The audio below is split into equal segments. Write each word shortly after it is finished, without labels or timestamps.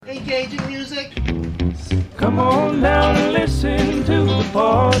engaging music. Come on down and listen to the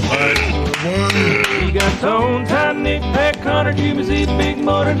pod. We got Tone, Time, Nick, Pat, Connor, Jimmy Z, Big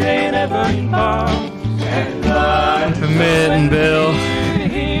Motor, Jay, and Evan Bob. And live Mitt and Bill.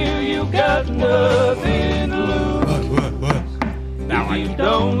 Here you got nothing to lose. What? If you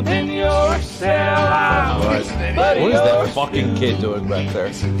don't, then you're a sellout. What is that fucking kid doing back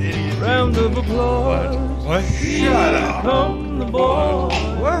there? Round of applause. What? Shut up. Come the boys.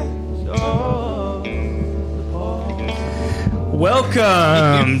 What?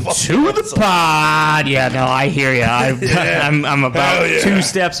 Welcome to the pod. Yeah, no, I hear you. I'm about 2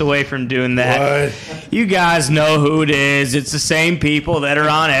 steps away from doing that. What? You guys know who it is. It's the same people that are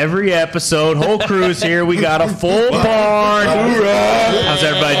on every episode. Whole crew's here. We got a full barn. How's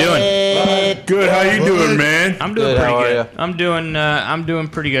everybody doing? Good. How you doing, man? I'm doing Good, pretty how are good. I'm doing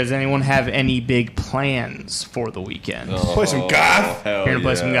pretty good. Does anyone have any big plans for the weekend? Play some golf. You're gonna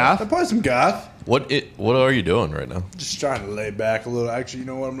play some golf? I play some golf. What are you doing right now? Just trying to lay back a little. Actually, you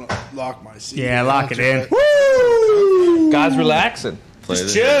know what? I'm gonna lock my seat. Yeah, lock it in. Woo! Guys, relaxing.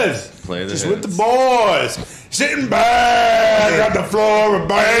 Just chills. Just with the boys. Sitting back on the floor of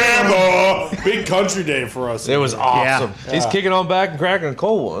Bama. Big country day for us. It was awesome. Yeah. He's kicking on back and cracking a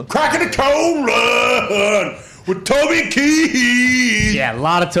cold one. Cracking a cold run with Toby Keith. Yeah, a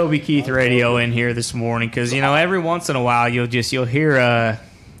lot of Toby Keith radio in here this morning because, you know, every once in a while you'll hear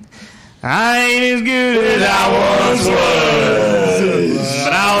I ain't as good as I once was,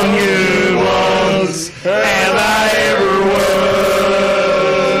 but I'll good once as I ever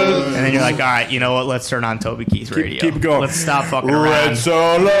was. And then you're like, all right, you know what? Let's turn on Toby Keith radio. Keep it going. Let's stop fucking Red around.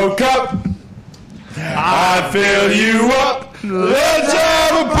 Solo Cup. I fill you up. Let's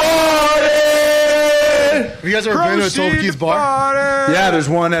have a party. Have you guys ever been to a Toby Keith bar? Yeah, there's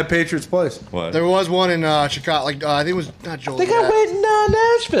one at Patriots Place. What? There was one in Chicago. Like I think it was not Joel. I think I went in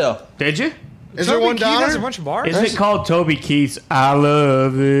Nashville. Did you? Is there one down there? a bunch of bars. Isn't it called Toby Keith's I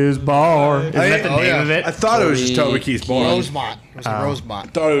Love This Bar? Isn't that the name of it? I thought it was just Toby Keith's bar. Rosemont. It was in Rosemont.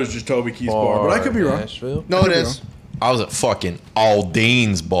 I thought it was just Toby Keith's bar, but I could be wrong. Nashville. No, it is. I was at fucking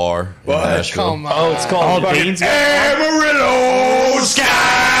Aldean's bar in What? Nashville. Come on. Oh, it's called Beans. Amarillo Sky.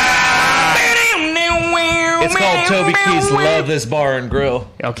 It's called Toby Keith's Love This Bar and Grill.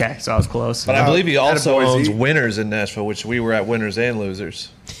 Okay, so I was close. But I believe he also Attaboy, owns Z. Winners in Nashville, which we were at Winners and Losers.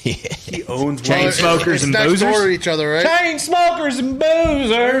 He owns Chain one. smokers it's and next door to boozers. each other, right? Chain smokers and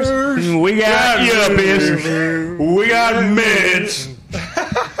boozers. We got yuppies. We got Mitch.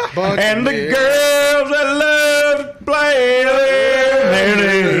 Bunch And of the beer. girls that love to play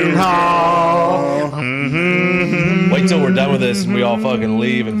their hall. Wait till we're done with this and we all fucking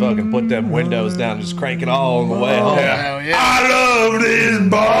leave and fucking put them windows down and just crank it all on the way home. Hell yeah. I love this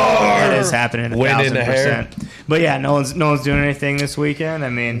bar. That is happening Wind in the hair. 1,000%. But yeah, no one's doing anything this weekend. I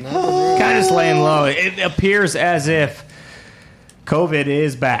mean, kind of just laying low. It appears as if COVID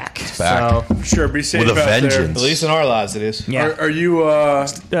is back. back. So Sure, be safe With a out vengeance. At least in our lives it is. yeah, there. Are you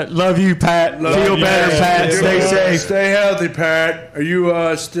love you, Pat. Feel better, Pat. Stay safe. Stay healthy, Pat. Are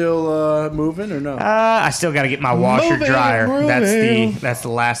you still moving or no? I still got to get my washer Moving, dryer. grooving. That's the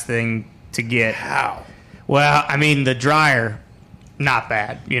last thing to get. How? Well, I mean, the dryer, not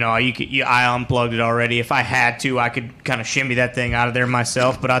bad. You know, I unplugged it already. If I had to, I could kind of shimmy that thing out of there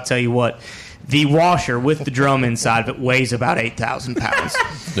myself. But I'll tell you what, the washer with the drum inside of it weighs about 8,000 pounds.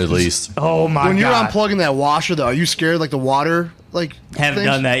 At least. Oh my When you're god! unplugging that washer, though, are you scared like the water? Like Haven't things?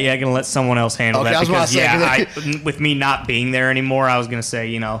 done that yet. Gonna let someone else handle Okay, that I was about because to say, with me not being there anymore, I was gonna say,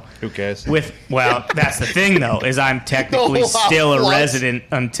 you know, Who cares? that's the thing though, is I'm technically Oh, still a what? resident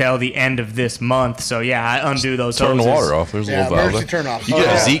until the end of this month. So yeah, I undo those. Turn the hoses. water off. There's a Yeah, little valve emergency there. turn off. You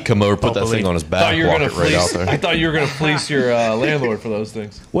get a Zeke come over, put that Hopefully. thing on his I back, thought you were walk gonna it right out fleece. there. I thought you were gonna fleece your landlord for those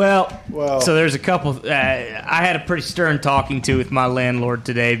things. Well, Well- so there's a couple. I had a pretty stern talking to with my landlord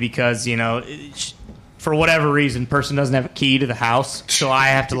today because, you know, for whatever reason, person doesn't have a key to the house, so I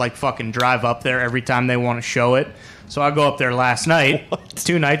have to like fucking drive up there every time they want to show it. So I go up there last night,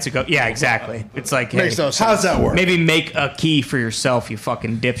 2 nights ago. Yeah, exactly. It's like, hey, Makes no sense. How's that work? maybe make a key for yourself, you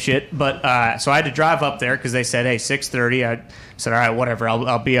fucking dipshit. But so I had to drive up there because they said, hey, 6:30. I said, all right, whatever.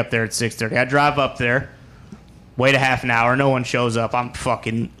 I'll be up there at 6:30. I drive up there. Wait a half an hour. No one shows up. I'm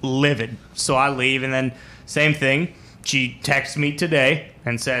fucking livid. So I leave, and then same thing. She texts me today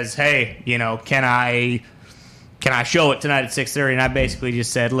and says, hey, you know, can I show it tonight at 6:30? And I basically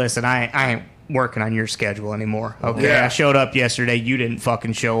just said, listen, I ain't working on your schedule anymore. Okay, Yeah. I showed up yesterday. You didn't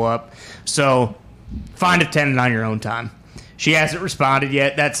fucking show up. So find a tenant on your own time. She hasn't responded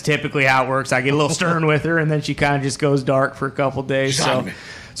yet. That's typically how it works. I get a little stern with her, and then she kind of just goes dark for a couple days.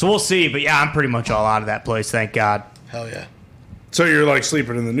 So we'll see. But yeah, I'm pretty much all out of that place. Thank God. Hell yeah. So you're like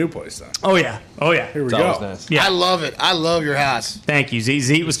sleeping in the new place then? Oh yeah. Here we It's go. always nice. Yeah. I love it. I love your house. Thank you.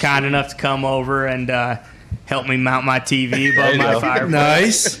 Zeke was kind enough to come over and help me mount my TV above my fireplace.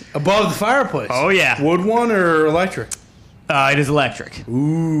 Nice. Above the fireplace. Oh yeah. Wood one or electric? It is electric.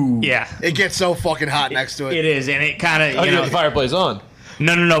 Ooh. Yeah. It gets so fucking hot next to it. It is, and it kind of Oh, you got the fireplace on.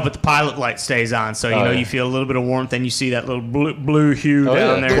 No, but the pilot light stays on, so yeah. you feel a little bit of warmth, and you see that little blue hue Oh,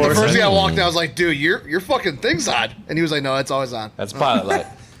 down yeah. there. Dude, the first thing I walked in, I was like, dude, your fucking thing's on. And he was like, no, it's always on. That's pilot light.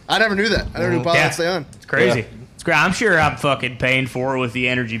 I never knew that. I never knew pilot Yeah. stay on. It's crazy. Yeah. It's great. I'm sure I'm fucking paying for it with the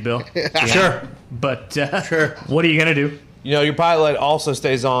energy bill. Yeah. Sure. But what are you gonna do? You know, your pilot light also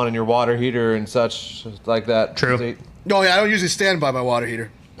stays on in your water heater and such like that. True. See, No, yeah, I don't usually stand by my water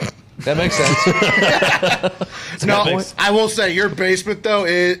heater. that makes sense. No, I will say, your basement, though,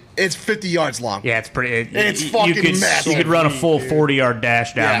 it's 50 yards long. Yeah, it's pretty. It's you fucking could, massive. You could run a full 40-yard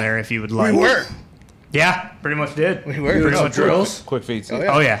dash down Yeah. there if you would We like. were. Yeah, pretty much did. We were. Pretty Oh, much drills. Quick feet. Oh,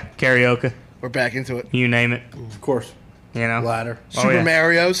 yeah. Oh yeah, karaoke. We're back into it. You name it. Of course. You know. Ladder. Oh, Super yeah.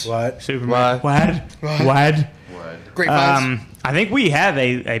 Mario's. What? Superman. Why? Wad. Great finds. I think we have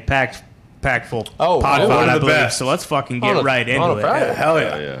a packed full Oh, pod one of I the believe. best. So let's fucking On get a- right on a into it. Friday. Hell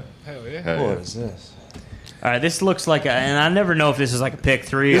yeah. Yeah. What is this? All right, this looks like and I never know if this is like a pick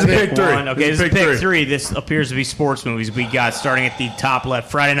three. It's or a pick three. one. Okay, It's this a is pick pick three. This appears to be sports movies. We got starting at the top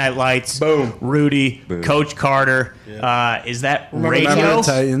left. Friday Night Lights. Boom. Rudy. Coach Carter. Is that radio? Remember the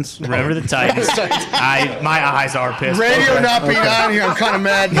Titans. Remember the Titans. My eyes are pissed. Radio not being on here, I'm kind of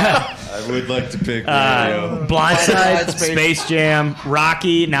mad now. I would like to pick radio. Blindside, Blindside, Space Jam,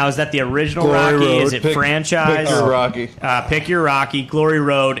 Rocky. Now is that the original Glory Rocky? Road. Is it franchise? Pick your Rocky. Pick your Rocky, Glory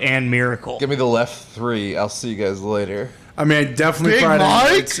Road, and Miracle. Give me the left three. I'll see you guys later. I mean, I definitely Big Friday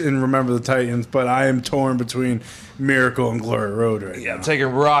Mike? Nights and Remember the Titans, but I am torn between Miracle and Glory Road right now. I'm taking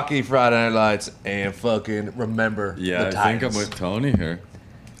Rocky, Friday Night Lights, and fucking Remember Yeah, the I Titans. think I'm with Tony here.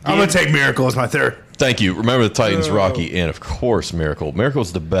 I'm going to take Miracle as my third. Thank you. Remember the Titans, Rocky, and of course Miracle.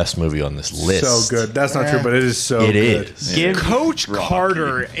 Miracle's the best movie on this list. So good. That's not true, but it is so It good. is. Give Coach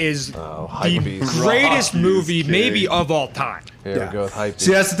Carter is Hype the beast. greatest movie king. maybe of all time. Here we go with Hype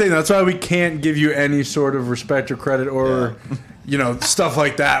See, beast. that's the thing. That's why we can't give you any sort of respect or credit or, stuff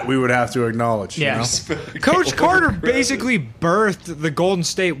like that we would have to acknowledge. you Yeah. know? Coach Carter basically birthed the Golden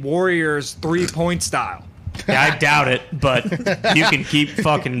State Warriors 3-point style. Yeah, I doubt it, but you can keep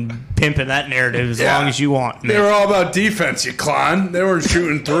fucking pimping that narrative as Yeah. long as you want. They Man. were all about defense, you clown. They weren't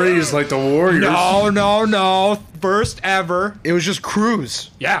shooting threes like the Warriors. No. First ever. It was just Cruz.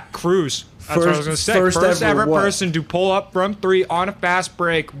 Yeah, Cruz. That's what I was going to say. First First ever ever what? person to pull up from three on a fast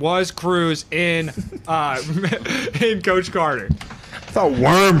break was Cruz in in Coach Carter. I thought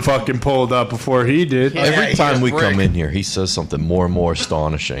Worm fucking pulled up before he did. Every he time was we brick. come in here, he says something more and more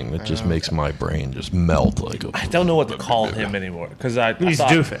astonishing that just makes my brain just melt like a. I don't know what to call him anymore because He's thought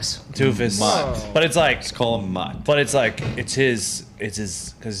doofus. Doofus. But it's like, Let's call him Mutt. but it's like it's his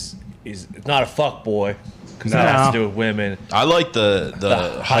because he's not a fuck boy because No. that has to do with women. I like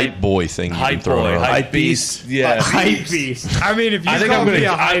the hype boy thing. Hype boy, hype beast. Yeah, Hype beast. I mean, if you I think call I'm gonna- me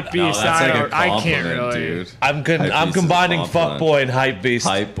a hype No, beast, that's like a I can't compliment, really. dude. I'm Hype I'm beast is combining a fuck compliment. boy and hype beast.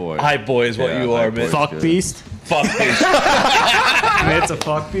 Hype boy. Hype boy is what Yeah, you are, hype boy. Mitt. Fuck Good. beast. Fuck beast. It's a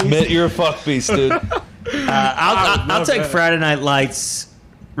fuck beast. Mitt, you're a fuck beast, dude. I'll take Friday Night Lights.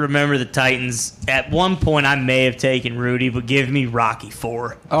 Remember the Titans. At one point, I may have taken Rudy, but give me Rocky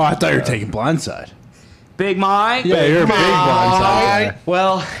 4. Oh, I thought you were taking Blindside. Big Mike. Yeah, you're a big Blindside guy.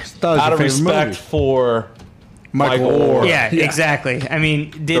 Well, That was Out your of favorite respect movie. for Michael Michael Orr. yeah, exactly. I mean,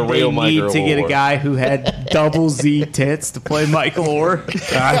 did The they real need Michael to get a Orr. guy who had double Z tits to play Michael Orr?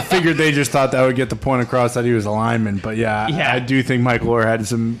 I figured they just thought that would get the point across that he was a lineman. But yeah, Yeah. I do think Michael Orr had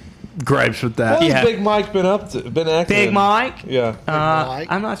some gripes with that. What Yeah. has Big Mike been up to? Been acting? Big in? Mike? Yeah.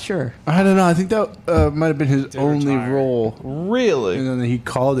 I'm not sure. I don't know. I think that might have been his only retired. role. Really? And then he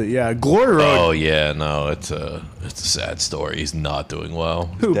called it. Yeah, Glory Road. Oh yeah, no, it's a sad story. He's not doing well.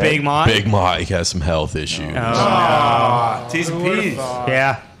 Who, Big Mike? Big Mike has some health issues. T's and P's.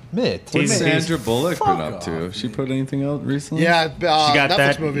 Yeah. Mitt. He's- What's he's- Sandra Bullock been up to? Has she put anything out recently? Yeah, She got Netflix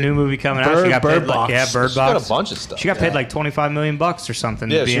that movie. new movie coming out. Bird- She got Bird paid like, Box. yeah, Bird She's got Box. a bunch of stuff. She got paid like $25 million bucks or something.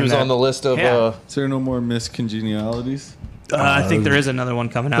 to Yeah, be she in was that. on the list of. Yeah. Is there no more miscongenialities? I think there is another one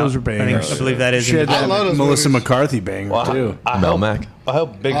coming out. Those are I, think, bangers. I believe that is. She had in I love that those Melissa movies. McCarthy banger Well, too. I Mel hope, Mac. I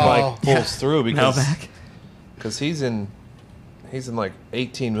hope Big Oh. Mike pulls through because Melmac. he's in like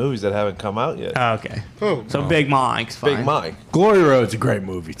 18 movies that haven't come out yet. Oh, okay. Who? So Big Mike's fine. Big Mike. Glory Road's a great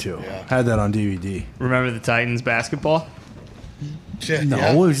movie too. Had that on DVD. Remember the Titans basketball? Shit, No,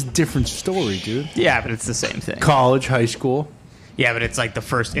 yeah. it was a different story, dude. Yeah, but it's the same thing. College, high school. Yeah, but it's like the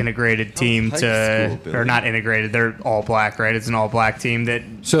first integrated team high to, school, Billy. or not integrated. They're all black, right? It's an all black team that.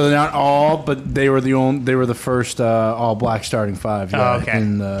 So they're not all, but they were the first all black starting five. Yeah, Oh, okay.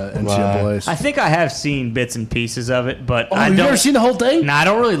 in the NCAAs. I think I have seen bits and pieces of it, but I you've don't. never seen the whole thing? No, I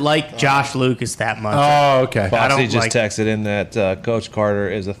don't really like Josh Lucas that much. Oh, okay. I Foxy don't just like- texted in that Coach Carter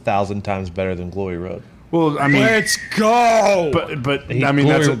is 1,000 times better than Glory Road. Well, I mean, Let's go. but I mean,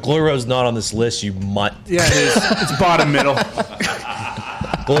 that's Glory Road's not on this list, you mutt. yeah, it is. It's bottom middle.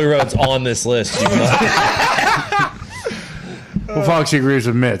 Glory Road's on this list, you mutt. Well, Foxy agrees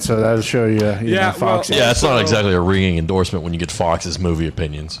with Mitt, so that'll show you. Yeah, Foxy. Yeah, it's not exactly a ringing endorsement when you get Fox's movie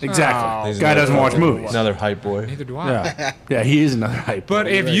opinions. Exactly. Oh. Guy doesn't watch movies. Another hype boy. Neither do I. Yeah, yeah, he is another hype. But boy.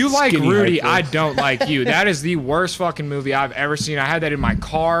 if Right. you like Skinny Rudy, hype boy. I don't like you. That is the worst fucking movie I've ever seen. I had that in my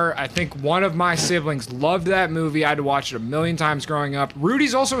car. I think one of my siblings loved that movie. I had to watch it a million times growing up.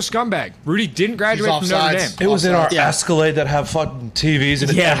 Rudy's also a scumbag. Rudy didn't graduate from Notre Dame. It was in our Escalade that have fucking TVs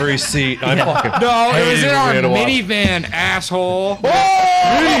in every seat. I fucking No, it was hated in it our when we had to watch. minivan, asshole.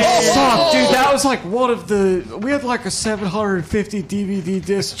 Suck, dude. That was like one of the. We had like a 750 DVD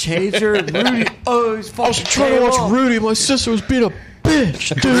disc changer. Rudy, he's fucking. Rudy. My sister was being a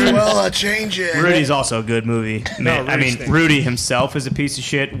bitch, dude. Well, change it. Rudy's also a good movie. Man, I Rudy mean, stinks. Rudy himself is a piece of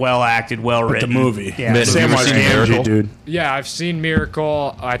shit. Well acted, well the written. movie. Yeah. Man, Sam have you watched ever seen Gamgee, Miracle? dude. Yeah, I've seen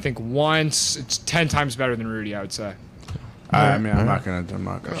Miracle. I think once. It's 10 times better than Rudy. I would say. I mean, I'm not gonna.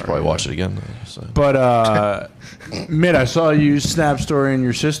 Probably watch it again. Though, so. But Mitt, I saw you snap story and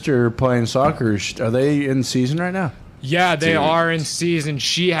your sister playing soccer. Are they in season right now? Yeah, they are in season.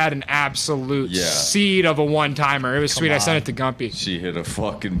 She had an absolute seed of a one-timer. It was sweet. I sent it to Gumpy. She hit a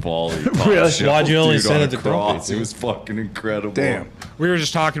fucking volley. Really? Why'd you only Dude, send on it a to cross? Grumpy? It was fucking incredible. Damn. We were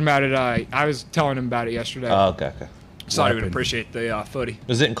just talking about it. I was telling him about it yesterday. Oh, okay. Thought he would appreciate the footy.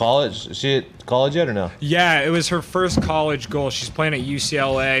 Is it in college? Is she at college yet or no? Yeah, it was her first college goal. She's playing at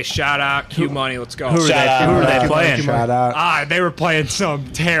UCLA. Shout out, Q Money. Let's go. Who are they playing? Shout out. They were playing some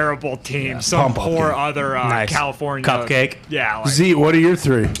terrible team. Some Pump-up poor game. other Nice. California Cupcake. Yeah. Like, Z, what are your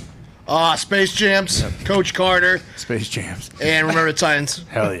three? Space Jams, Coach Carter, Space Jams. and Remember the Titans.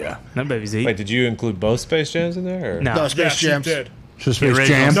 Hell yeah. No, baby Z. Wait, did you include both Space Jams in there? Or? No. No, Space yes, you Jams. did. So The Space original.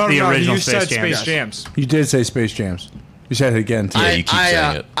 Jams. No, The no, original you said Space Jams. Space Jams. You did say Space Jams. You said it again too. you keep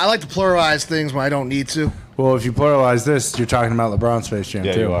saying it. I like to pluralize things when I don't need to. Well, if you pluralize this, you're talking about LeBron Space Jam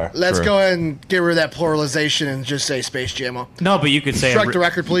Yeah, too. you are. Let's True. go ahead and get rid of that pluralization and just say Space Jam. No, but you could say. Strike the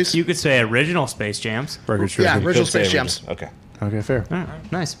record, please. You could say original Space Jams. Record straight. Yeah, original Could say Space Jams. Okay. Okay, fair. All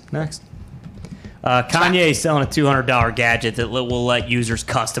right, nice. Next. Kanye is selling a $200 gadget that will let users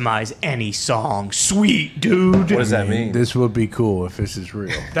customize any song. Sweet, dude. What does that mean? This would be cool if this is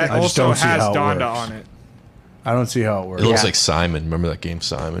real. That I just also don't see has how it Donda works. on it. I don't see how it works. It looks Yeah. like Simon. Remember that game,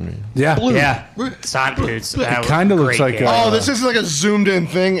 Simon? Yeah. Yeah. Simon, dude, It kinda looks like a- Oh, this isn't like a zoomed in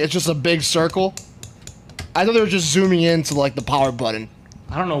thing. It's just a big circle. I thought they were just zooming into like the power button.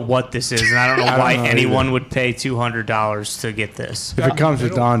 I don't know what this is, and I don't know I don't why know anyone either. would pay $200 to get this. If it comes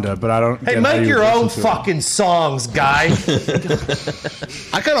with Donda, but I don't. Hey, get how make you your would own listen to it. fucking songs, guy.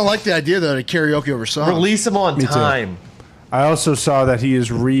 I kind of like the idea though to karaoke over songs. Release them on too. time. I also saw that he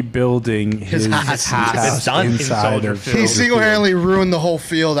is rebuilding his house. It's done in inside Soldier of. Field. He single-handedly ruined the whole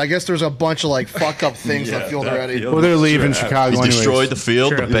field. I guess there's a bunch of like fucked up things in the field already. Well, they're leaving Chicago He anyways. destroyed the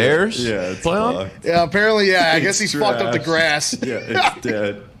field. The Bears. Yeah, it's Play on? fucked. Yeah, apparently, yeah. I guess he's fucked up the grass. Yeah, it's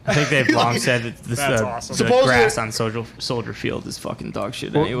dead. I think they've long said that this, That's the awesome. Supposedly- grass on Soldier Field is fucking dog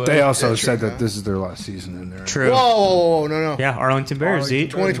shit Well, anyway. they also said that this is their last season in there. True. Whoa, no. Yeah, Arlington Bears, Z.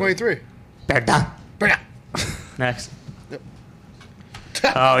 2023. Next.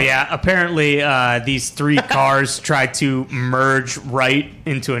 Oh yeah, apparently these three cars tried to merge right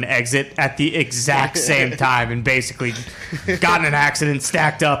into an exit at the exact same time and basically got in an accident,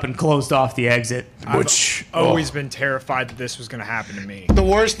 stacked up, and closed off the exit. Which Always been terrified that this was going to happen to me. The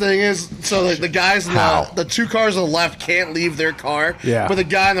worst thing is, so the guys in How? the two cars on the left can't leave their car. Yeah. But the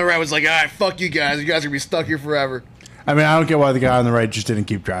guy on the right was like, all right, fuck you guys. You guys are going to be stuck here forever. I mean, I don't get why the guy on the right just didn't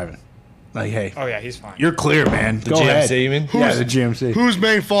keep driving. Like, hey, Oh yeah, he's fine. you're clear, man. Go GMC, ahead. you mean? Yeah, the GMC. Whose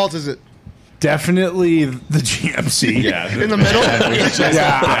main fault is it? Definitely the GMC. Yeah, In the middle?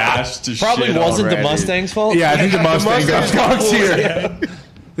 Yeah. Probably wasn't the Mustang's fault. Yeah, I think the Mustang got Mustang got fucked here.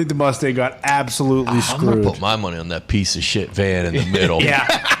 I think the Mustang got absolutely I'm gonna screwed. put my money on that piece of shit van in the middle. Yeah,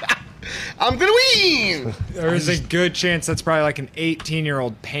 I'm going to win. There's a good chance that's probably like an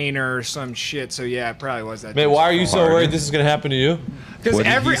 18-year-old painter or some shit. So yeah, it probably was that. Man, why are you so worried this is going to happen to you? Because What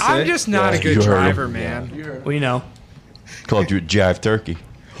did he I'm say? just not a good you heard him. driver, man. we know. Called you a jive turkey.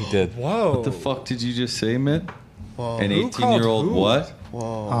 He did. Whoa. What the fuck did you just say, Mitt? An Who called 18-year-old who? what?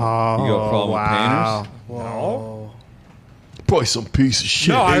 Oh, You got a problem wow. with No. Probably some piece of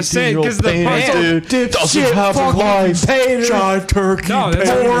shit. No, I was saying 'cause the dude doesn't have a life. Drive turkey. No, that's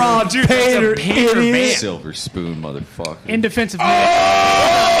Moron, dude, that's painter, a painter idiot. van. Silver spoon, motherfucker. In defense of Cake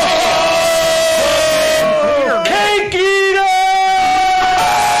eater!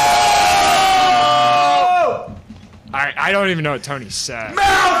 I don't even know what Tony said.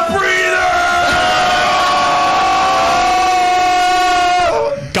 Mouth breather!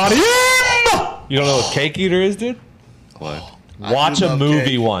 Got him! You don't know what cake eater is, dude? What? Watch a love movie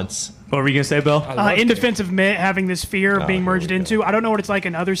cake. once. What were you gonna say, Bill? in defense of Mitt having this fear of being merged into, I don't know what it's like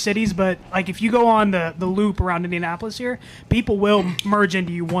in other cities, but like if you go on the loop around Indianapolis here, people will merge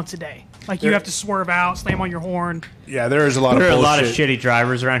into you once a day. Like you have to swerve out, slam on your horn. Yeah, there is a lot of There are a bullshit. lot of shitty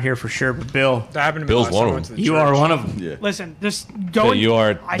drivers around here for sure, but Bill, That happened to me Bill's last one time I of went to the you church. are one of them. Yeah. Listen, just go. Bill, you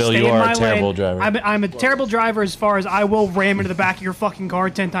are I Bill. stay You in are my a terrible lane. driver. I'm a terrible driver as far as I will ram into the back of your fucking car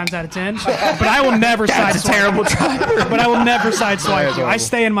 10 times out of 10. But I will never sideswipe. Terrible driver. But I will never sideswipe you. I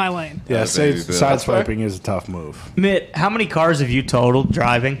stay in my lane. Yeah, baby Bill. sideswiping is a tough move. Mitt, how many cars have you totaled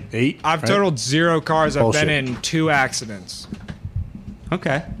driving? 8. I've right? totaled 0 cars. Bullshit. I've been in 2 accidents.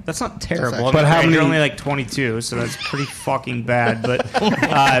 Okay, that's not terrible. actually- I mean, But how you're many- only like 22, so that's pretty fucking bad. But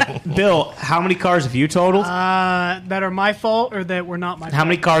Bill, how many cars have you totaled? That are my fault or that were not my fault. How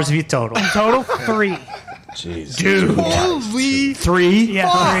many cars have you totaled? Total? 3. Dude, Holy 3? Yeah,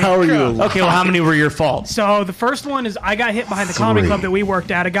 3. How are you? Okay, well, how many were your fault? So the first one is I got hit behind the comedy club that we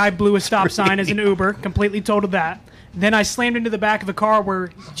worked at. A guy blew a stop sign as an Uber, completely totaled that. Then I slammed into the back of a car where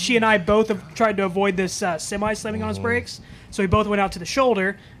she and I both have tried to avoid this semi slamming on his brakes. So we both went out to the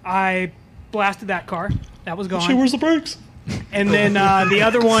shoulder. I blasted that car. That was gone. Where's the brakes? And then the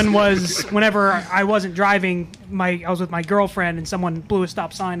other one was whenever I wasn't driving, I was with my girlfriend and someone blew a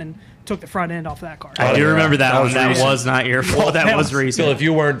stop sign and took the front end off that car. I do remember that one. was That recent. was not your fault. That was recent. Bill, if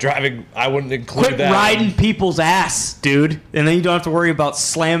you weren't driving, I wouldn't include Quit that. riding people's ass, dude. And then you don't have to worry about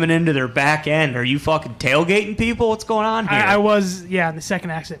slamming into their back end. Are you fucking tailgating people? What's going on here? I was, in the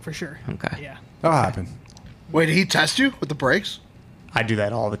second accident for sure. Okay. Yeah. That'll happen. Wait, did he test you with the brakes? I do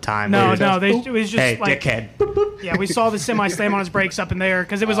that all the time. No, dude. it was just Hey, like, dickhead. yeah, we saw the semi slam on his brakes up in there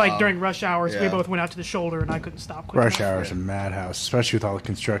because it was like during rush hour, so we both went out to the shoulder and I couldn't stop. quick Rush enough. hour is a madhouse, especially with all the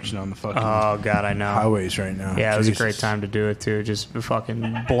construction on the fucking Oh, God, I know. highways right now. Yeah, it was a Jesus. great time to do it, too. Just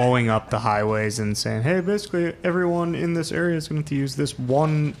fucking blowing up the highways and saying, hey, basically, everyone in this area is going to use this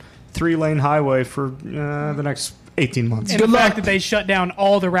one 3-lane highway for the next 18 months. And the fact that they shut down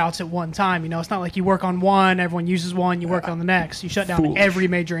all the routes at one time, it's not like you work on one, everyone uses one, you work on the next. You shut down every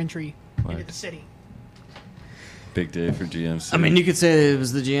major entry into the city. Big day for GMC. I mean, you could say it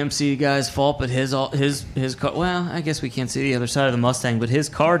was the GMC guy's fault, but his car. Well, I guess we can't see the other side of the Mustang, but his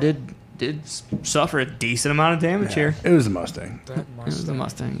car did suffer a decent amount of damage here. It was a Mustang. It was the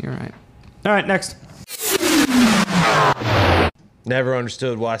Mustang. You're right. All right, next. Never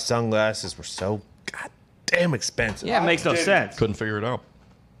understood why sunglasses were so goddamn expensive. Yeah, it makes no sense. Couldn't figure it out.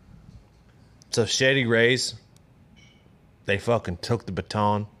 So Shady Rays, they fucking took the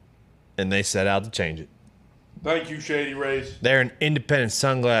baton and they set out to change it. Thank you, Shady Rays. They're an independent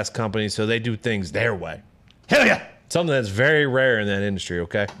sunglass company, so they do things their way. Hell yeah. Something that's very rare in that industry,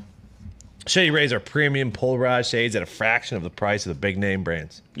 okay? Shady Rays are premium polarized shades at a fraction of the price of the big name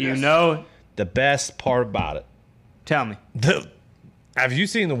brands. You know, The best part about it. tell me. Have you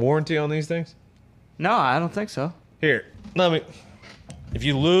seen the warranty on these things? No, I don't think so. Here, if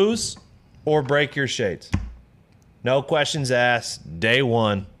you lose or break your shades, no questions asked, day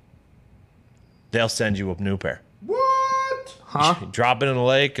one, they'll send you a new pair. What? Huh? Drop it in a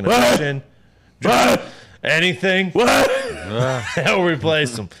lake, in a ocean, anything. They'll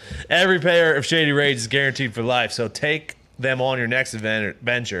replace them. Every pair of Shady Rays is guaranteed for life, so take them on your next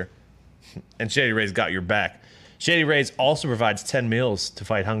adventure, and Shady Rays got your back. Shady Rays also provides 10 meals to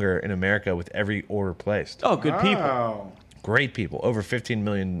fight hunger in America with every order placed. Oh, good people. Wow. Great people. Over 15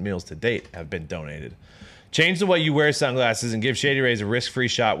 million meals to date have been donated. Change the way you wear sunglasses and give Shady Rays a risk-free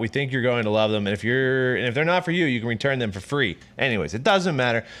shot. We think you're going to love them, and if they're not for you, you can return them for free. Anyways, it doesn't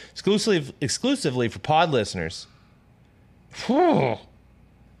matter. Exclusively for pod listeners.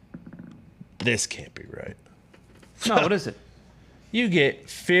 This can't be right. No, what is it? You get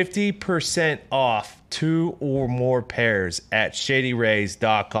 50% off 2 or more pairs at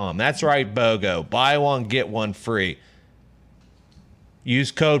shadyrays.com. That's right, BOGO. Buy one, get one free.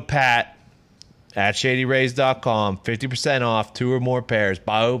 Use code PAT at shadyrays.com. 50% off 2 or more pairs.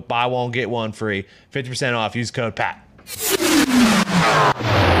 Buy one, get one free. 50% off. Use code PAT.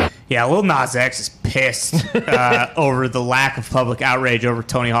 Yeah, Lil Nas X is pissed over the lack of public outrage over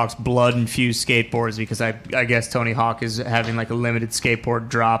Tony Hawk's blood-infused skateboards because I guess Tony Hawk is having like a limited skateboard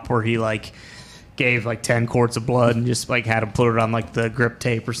drop where he like gave like 10 quarts of blood and just like had him put it on like the grip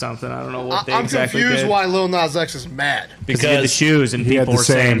tape or something. I don't know what they I'm exactly confused did. why Lil Nas X is mad. Because he had the shoes and he had people the were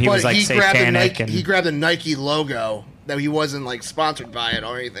same- saying he was But like he grabbed the satanic. Nike, And he grabbed the Nike logo that he wasn't like sponsored by it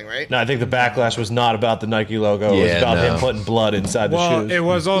or anything, right? No, I think the backlash was not about the Nike logo. It was Yeah, about no. him putting blood inside the Well, shoes. it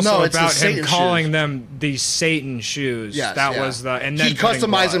was also No, it's the about him Satan calling shoes. them the Satan shoes. Yes, that yeah. was the and then he putting customized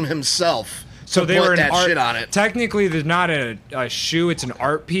blood. them himself. So to they put were an that art, shit on it. Technically, they're not a shoe; it's an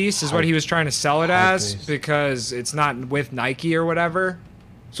art piece, is what he was trying to sell it as, because it's not with Nike or whatever.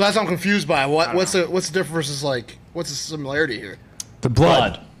 So that's what I'm confused by. What's the difference versus like what's the similarity here? the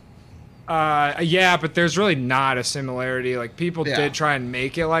blood. Yeah, but there's really not a similarity. Like people Yeah. did try and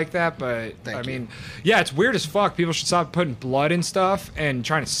make it like that, but Thank I you. mean, yeah, it's weird as fuck. People should stop putting blood in stuff and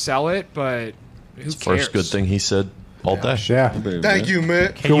trying to sell it, but who cares? First good thing he said all day. Yeah. Thank you,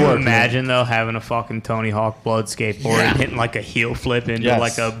 man. can you work, imagine though having a fucking Tony Hawk blood skateboard and hitting like a heel flip into Yes.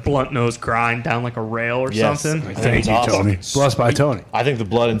 like a blunt nose grind down like a rail or Yes. something? I think Thank it's you, awesome. Tony. Blessed by Tony. I think the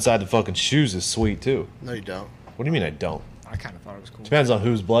blood inside the fucking shoes is sweet too. No, you don't. What do you mean I don't? I kind of thought it was cool. Depends on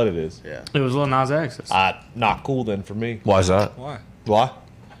whose blood it is. Yeah. It was Lil Nas X's. Not cool then for me. Why is that? Why? Why?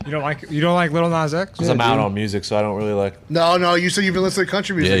 You don't like Little Nas X? Because I'm out on music, so I don't really like. No. You said you've been listening to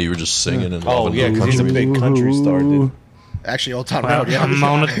country music. Yeah, you were just singing and Oh loving yeah, the because he's a country. big country star, dude. Actually, Old Town Well, Road. Yeah. I'm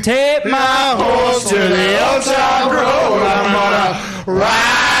gonna take my horse to the old town road. I'm gonna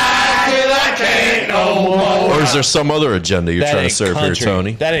ride till I can't no more. Or is there some other agenda you're That trying to ain't serve here, country.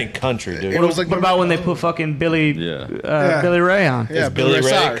 Tony? That ain't country, dude. It was like What about when they put fucking Billy Billy Ray on? yeah, Billy Ray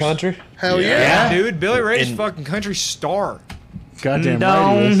Cyrus. country? Hell yeah. Yeah. Dude, Billy Ray's In- fucking country star. Goddamn right.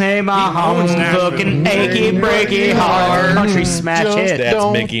 Don't he is. make my home fucking achy breaky heart. Country smash hit.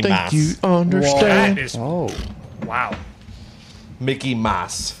 That's Mickey Mouse. That is Oh. wow. Mickey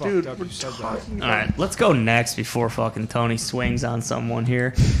Mouse. Fucked up you said that. All right, let's go next before fucking Tony swings on someone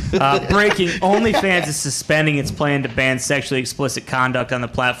here. Breaking: OnlyFans is suspending its plan to ban sexually explicit conduct on the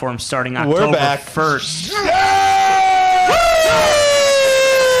platform starting October back. 1st.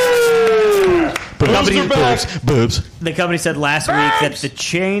 Boobs. The company said last week that the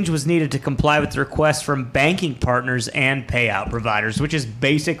change was needed to comply with requests from banking partners and payout providers, which is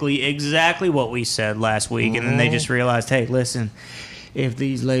basically exactly what we said last week. And then they just realized, hey, listen, if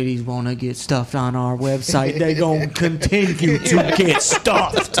these ladies want to get stuffed on our website, they going to continue to get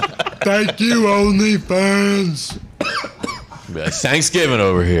stuffed. Thank you, OnlyFans. Thanksgiving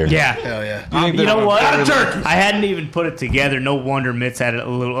over here. Yeah. Hell yeah. You know what? I hadn't even put it together. No wonder Mitz had a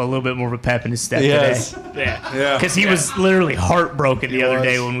little bit more of a pep in his step Yes. today. Yeah. Because he was literally heartbroken the other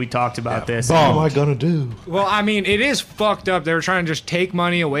day when we talked about this. What am I gonna do? Well, I mean, it is fucked up. They were trying to just take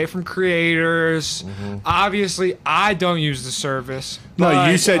money away from creators. Obviously, I don't use the service. No,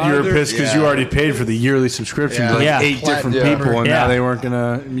 you but said you were others- pissed because you already paid for the yearly subscription to like Yeah. 8 different Yeah. people, and Yeah. now you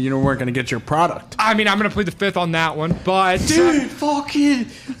weren't gonna get your product. I mean, I'm gonna plead the fifth on that one, but fucking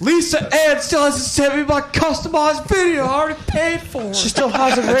Lisa Ann still hasn't sent me my customized video. I already paid for it. She still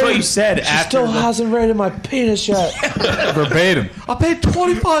hasn't That's what you rated. said after. hasn't rated my penis yet. Verbatim. I paid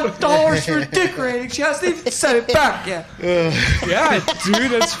 $25 for a dick rating. She hasn't even sent it back yet. yeah, dude,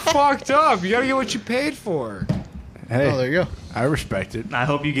 that's fucked up. You gotta get what you paid for. Hey, Oh, there you go. I respect it. I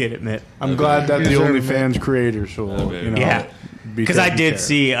hope you get it, Mitt. I'm glad that the deserve it, OnlyFans creators will, Yeah. be Because I taken did care of.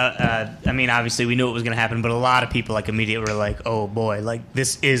 see, I mean, obviously we knew it was going to happen, but a lot of people like immediately were like, oh boy, like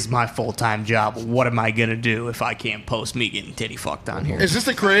this is my full-time job. What am I going to do if I can't post me getting titty fucked on here? Is this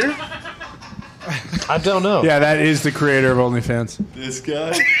the creator? I don't know. Yeah, that is the creator of OnlyFans. This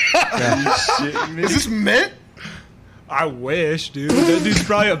guy? Is this Mitt? I wish, dude. That dude's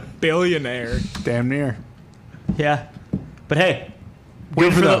probably a billionaire. Damn near. Yeah. But hey,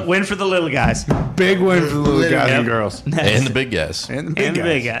 win for the little guys. Big win for the little guys Yep. and girls. And the big guys. And the big And the guys.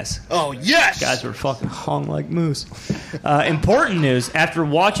 big guys. Oh, yes. Guys were fucking hung like moose. Important news. After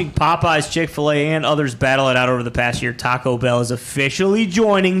watching Popeyes, Chick-fil-A, and others battle it out over the past year, Taco Bell is officially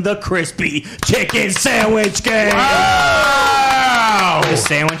joining the crispy chicken sandwich game. Wow! The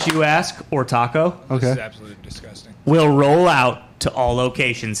sandwich, you ask, or taco, This is Okay. absolutely disgusting. will roll out to all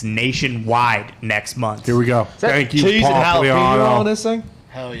locations nationwide next month. Here we go. Thank you, Cheese and Paul jalapeno on Poliano. this thing?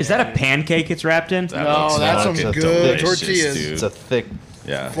 Hell yeah. Is that a pancake it's wrapped in? No, that's some fucking good delicious, tortillas. dude. It's a thick.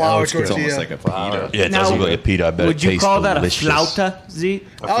 Yeah. Flour It's almost tortilla. like a fajita. Yeah, it Now, does look like a pita. I bet Would it you tastes call that delicious. a flauta, Z?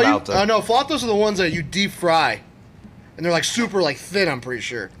 Oh, flauta. no, flautas are the ones that you deep fry. And they're like super like thin, I'm pretty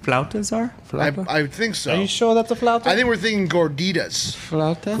sure. Flautas are? I think so. Are you sure that's a flauta? I think we're thinking gorditas.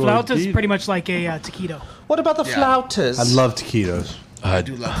 flauta. Flauta is pretty much like a taquito. What about the Yeah. flautas? I love taquitos. I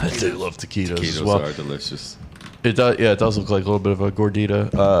do love do love taquitos as Taquitos well. are delicious. It does. Yeah, it does look like a little bit of a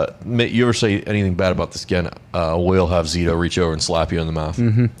gordita. You ever say anything bad about this again? We'll have Zito reach over and slap you in the mouth.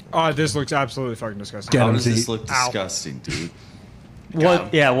 Oh, this looks absolutely fucking disgusting. How does this look disgusting, dude?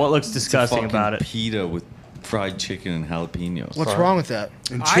 What? Yeah, what looks disgusting It's a about it? pita with fried chicken and jalapenos. What's wrong with that?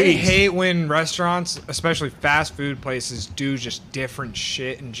 I hate when restaurants, especially fast food places, do just different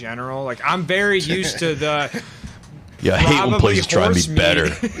shit in general. Like, I'm very used to the. Yeah, I hate when places try and be horse meat. better.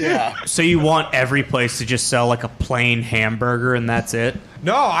 Yeah. So you want every place to just sell like a plain hamburger and that's it?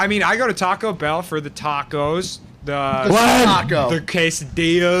 No, I mean, I go to Taco Bell for the tacos. The taco. The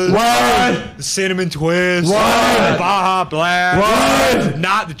quesadillas. What? The cinnamon twist. What? The Baja Blast. What?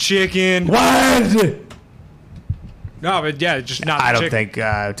 Not the chicken. What? No, but yeah, just not the I don't chicken.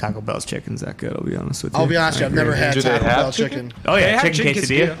 think Taco Bell's chicken's that good. I'll be honest with you. I'll be honest, I've never had Do they Taco have Bell chicken? chicken. Oh They yeah, have chicken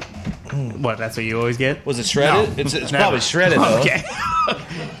chicken quesadilla. What? That's what you always get? Was it shredded? No. It's Never. probably shredded though. Okay.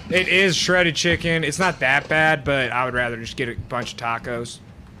 It is shredded chicken. It's not that bad, but I would rather just get a bunch of tacos.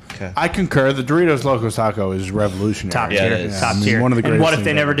 I concur. The Doritos Locos Taco is revolutionary. Top Yeah, tier. it is. Top I mean, tier. one of the And greatest what if they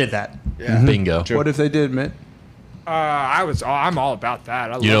things never ever. did that? Bingo. What if they did, Mitt? I'm all about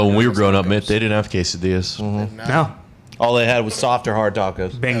that. You know, when we were growing up, Mitt, they didn't have quesadillas. No. All they had was soft or hard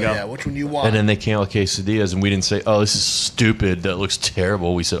tacos. Bingo. Oh, yeah, which one you want? And then they came out with quesadillas, and we didn't say, "Oh, this is stupid. That looks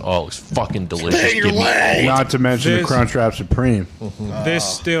terrible." We said, "Oh, it looks fucking delicious." Hey, your Give me leg. Not to mention the This- Crunchwrap Supreme. This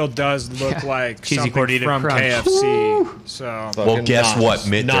still does look like Cheesy something gordita from crunch. KFC. So Well, guess what,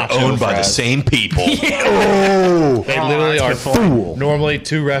 Mitt? They're owned by the same people. They literally are that's a good point. normally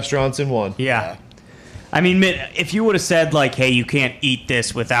 2 restaurants in one. Yeah. I mean, Mitt, if you would have said, like, hey, you can't eat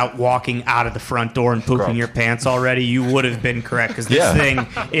this without walking out of the front door and pooping your pants already, you would have been correct because this Yeah. thing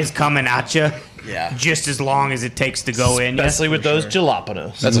is coming at you Yeah. just as long as it takes to go in. Especially with those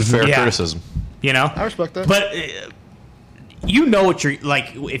jalapenos. That's a fair Yeah. criticism. You know? I respect that. But you know what you're,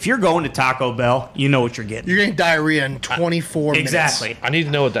 like, if you're going to Taco Bell, you know what you're getting. You're getting diarrhea in 24 minutes. Exactly. I need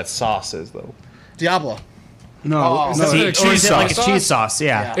to know what that sauce is, though. Diablo. No, Oh, no. See, Or is it like a cheese sauce?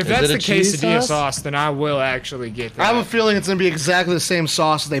 Yeah. if Is that's it a the cheese quesadilla sauce? sauce, then I will actually get that. I have a feeling it's going to be exactly the same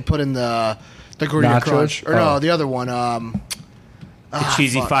sauce they put in the Gordita Nachos? Crunch. Or Oh. no, the other one. The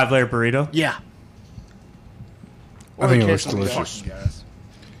cheesy fuck. 5-layer burrito. Yeah. I think it Or looks the queso. delicious.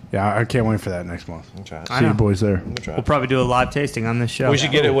 Yeah, I can't wait for that next month. I See you know. boys there. We'll probably do a live tasting on this show. We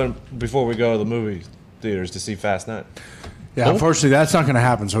should get it before we go to the movie theaters to see Fast 9. Yeah, unfortunately, that's not going to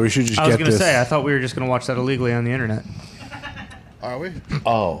happen. So we should just I was get going to this. say, I thought we were just going to watch that illegally on the internet. Are we?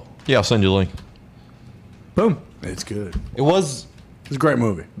 Oh. Yeah, I'll send you a link. Boom. It's good. It was... It's a great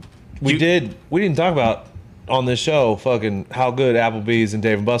movie. We didn't talk about on this show fucking how good Applebee's and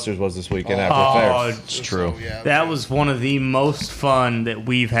Dave & Buster's was this weekend after the fair. It's true. Yeah. That was one of the most fun that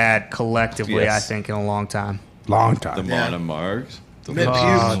we've had collectively, Yes. I think, in a long time. Long The time. Monomargs. The Mid- Oh,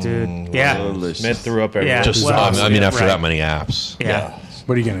 Pubes. dude. Yeah. delicious. Mitt threw up everywhere. Yeah. Just, Well, I mean, after right. that many apps. Yeah.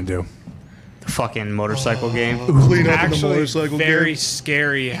 What are you going to do? The fucking motorcycle game. Clean up in the Actually, motorcycle very game.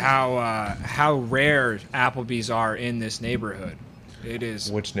 scary how rare Applebee's are in this neighborhood. It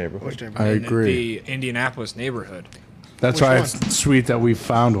is Which neighborhood? I in agree. the Indianapolis neighborhood. That's Which why one? it's sweet that we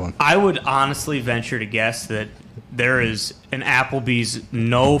found one. I would honestly venture to guess that there is an Applebee's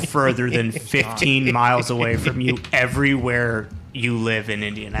no further than 15 miles away from you everywhere you live in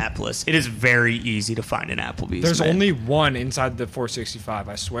Indianapolis. It is very easy to find an Applebee's. There's man. only one inside the 465.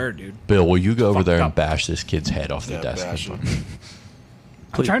 I swear, dude. Bill, will you go over there and up. bash this kid's head off the desk? bash him.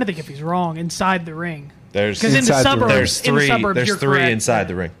 I'm trying to think if he's wrong. Inside the ring. There's Because in the Inside the ring. suburbs, there's in the three. suburbs, There's you're 3 correct. inside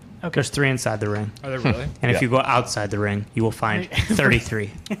the ring. There's 3 inside the ring. Are they really? And if Yeah. you go outside the ring, you will find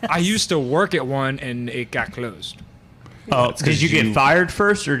 33. I used to work at one and it got closed. Oh, did you get fired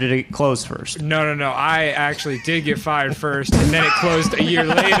first or did it close first? No. I actually did get fired first, and then it closed a year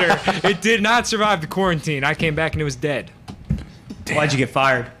later. It did not survive the quarantine. I came back and it was dead. Why'd you get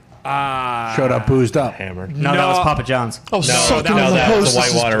fired? Showed up, boozed up. Hammered. No, that was Papa John's. Oh, No, that was the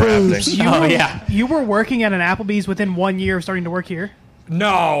whitewater rafting. Oh, yeah. You were working at an Applebee's within 1 year of starting to work here?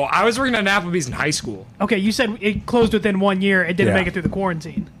 No, I was working at an Applebee's in high school. Okay, you said it closed within 1 year. It didn't Yeah. make it through the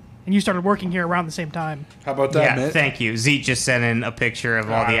quarantine. And you started working here around the same time. How about that, Yeah, Mitt? thank you. Zeke just sent in a picture of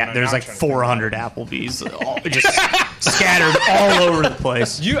all I the. don't know. There's Now like I'm trying to think 400 Applebee's, all, just scattered all over the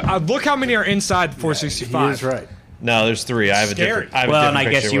place. You look how many are inside the 465. He is right. No, there's 3. I have a Scary. different. I have Well, a and different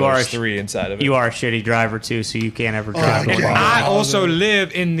I guess picture you where are there's a 3 inside of it. You are a shitty driver too, so you can't ever drive. And the car. I also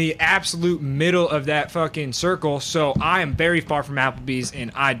live in the absolute middle of that fucking circle, so I am very far from Applebee's,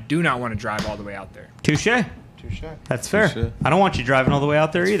 and I do not want to drive all the way out there. Touche. That's fair. Touche. I don't want you driving all the way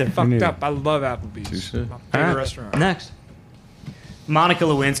out there either. Fucked neither. up. I love Applebee's. Touche. My All favorite right. restaurant. Next. Monica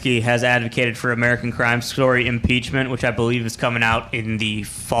Lewinsky has advocated for American Crime Story impeachment, which I believe is coming out in the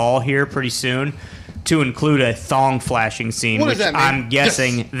fall here pretty soon. to include a thong flashing scene, What which does that mean? I'm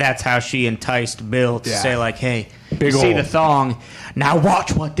guessing that's how she enticed Bill to say like, "Hey, Big you see ol'. the thong? Now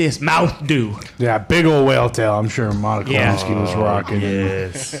watch what this mouth do." Yeah, big old whale tail. I'm sure Monica Yeah. Lewinsky was rocking.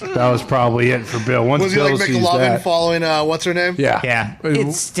 Yes. That was probably it for Bill. Once Was he Bill like sees McLovin that, following what's her name? yeah, Yeah,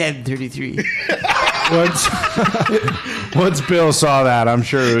 it's 10:33. once Bill saw that, I'm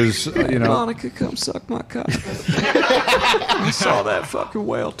sure it was Monica, come suck my cock. I saw that fucking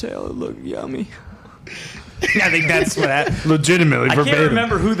whale tail. It looked yummy. I think that's what happened. legitimately I can't verbatim.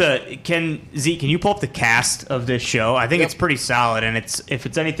 remember who can you pull up the cast of this show? I think it's pretty solid, and if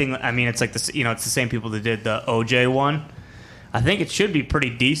it's anything, I mean, it's like this, it's the same people that did the OJ one. I think it should be pretty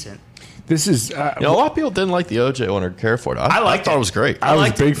decent. This is A lot of people didn't like the OJ one or care for it. I thought it was great. I was a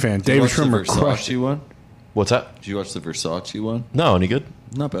liked big fan. Did you David watch the Schwimmer crushed it. Versace one? What's that? Did you watch the Versace one? No, any good?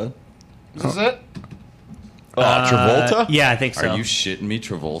 Not bad. Is this it? Travolta? Yeah, I think so. Are you shitting me,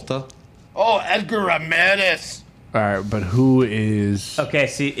 Travolta? Oh, Edgar Ramirez. All right, but who is? Okay,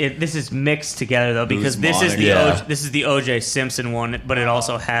 see, this is mixed together though because Who's this is the Monica? this is the OJ Simpson one, but it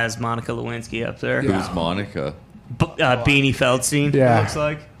also has Monica Lewinsky up there. Who's Monica? Beanie Feldstein. Yeah. It looks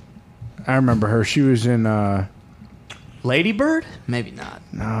like I remember her. She was in. Lady Bird. Maybe not.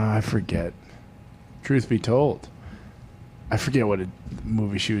 No, I forget. Truth be told, I forget what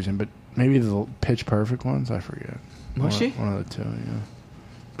movie she was in, but maybe the Pitch Perfect ones. I forget. Was she? One of the two. Yeah,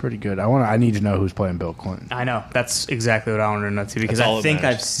 pretty good. I need to know who's playing Bill Clinton. I know. That's exactly what I wanted to know too because That's all I that think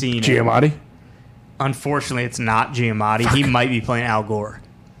matters. I've seen it. Giamatti. Unfortunately, it's not Giamatti. He might be playing Al Gore.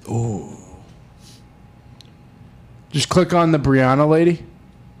 Just click on the Brianna lady.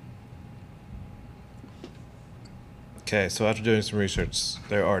 Okay, so after doing some research,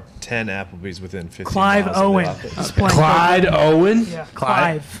 there are 10 Applebee's within 15 Clive miles of the Owen office. is playing. Clyde Owen. Yeah,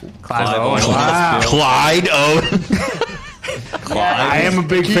 Clive. Clive Owen. Wow. Clyde Owen. I am a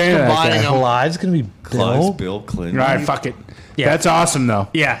big Keep fan of that combining guy. them. Clive's gonna be Clive's Bill Clinton. All right, fuck it. Yeah. That's awesome though.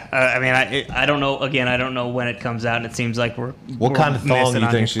 Yeah, I mean, I don't know. Again, I don't know when it comes out, and it seems like we're What kind of thong do missing you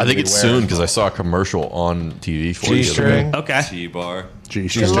on think here. she's I think gonna it's be wearing? soon because I saw a commercial on TV for it the other day. G-string. Okay. T-bar.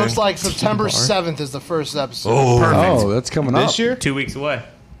 It looks like September 7th is the first episode. Oh, that's coming up. This year? 2 weeks away.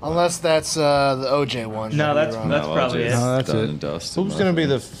 Unless that's the OJ one. No, that's No, probably OJ's it. No, that's done it. and dusted. Who's gonna be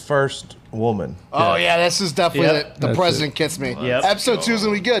the first woman? Oh yeah, this is definitely Yep. the That's president gets me. Yep. Episode 2 is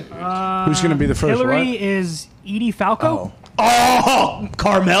gonna be good. Who's going to be the first? Hillary what? is Edie Falco. Oh,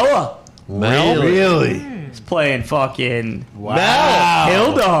 Carmella. Really? He's playing fucking Wow.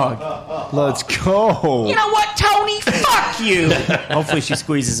 Hill Dog. Let's go. You know what, Tony? Fuck you. Hopefully she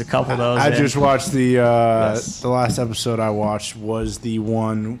squeezes a couple of those. I in. just watched the last episode I watched was the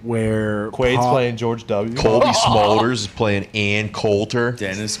one where Quaid's Paul- playing George W. Colby Smulders is playing Ann Coulter.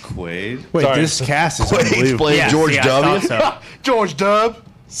 Dennis Quaid. Wait, Sorry. this cast is Quaid's unbelievable. playing Yeah, George see, I W. thought so. George Dub.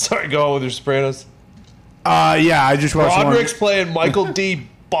 Sorry, go on with your Sopranos. Yeah, I just watched Broderick's playing Michael D.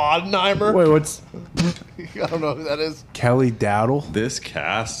 Bodenheimer. one. Wait, what's I don't know who that is. Kelly Dowdle? This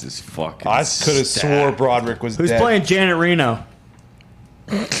cast is fucking. I could have swore Broderick was Who's dead. playing Janet Reno?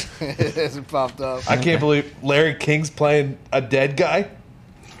 It hasn't popped up. I can't believe Larry King's playing a dead guy.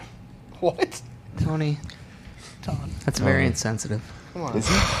 What? Tony. That's very insensitive. Come on.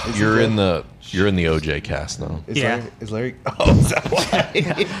 You're in the OJ cast now. Yeah. Is Larry? Oh, is that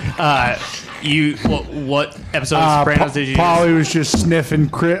why? What episode of Sopranos did you Polly was just sniffing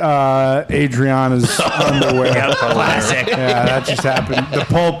Adriana's underwear. use? Yeah, classic. Yeah, that just happened. The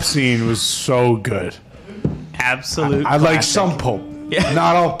pulp scene was so good. Absolute. I like classic. some pulp, Yeah.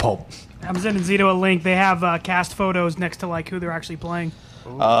 not all pulp. I'm sending Zito a link. They have cast photos next to like who they're actually playing.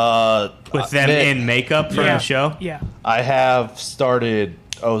 With them Nick, in makeup for Yeah. the show. Yeah. I have started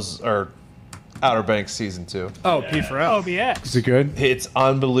Outer Banks season 2. Oh, P for L. Is OBX. it good? It's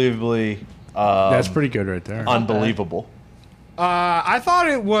unbelievably That's pretty good right there. unbelievable. I thought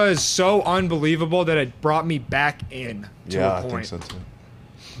it was so unbelievable that it brought me back in to Yeah, a I think point. so too.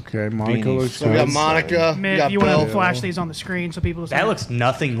 Okay, Monica Beanie looks So we got good. Monica. We Man, got you want Bill. to flash these on the screen so people. That looks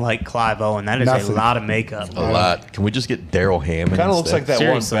nothing like Clive Owen. That is Nothing. a lot of makeup. A lot. Can we just get Daryl Hammond? Kind of looks like that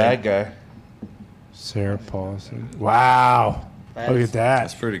Seriously. one bad guy. Sarah Paulson. Wow. Look at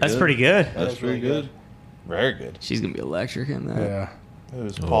That's that. pretty good. That's pretty good. That's pretty good. Very good. She's gonna be electric in that. Yeah. It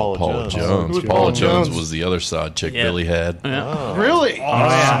was Paula Paula Jones. Jones. Who's Paula Paula Jones Jones? was the other side chick Yeah. Billy had. Really?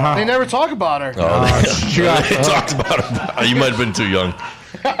 Uh-huh. They never talk about her. Oh, She got, they talked about her. You might have been too young.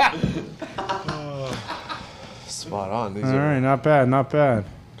 Spot on. These all are right, not bad, not bad.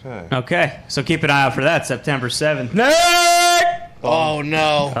 okay. Okay, so keep an eye out for that. September 7th. Oh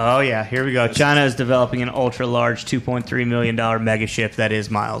no. Oh yeah, here we go. China is developing an ultra-large $2.3 million mega ship that is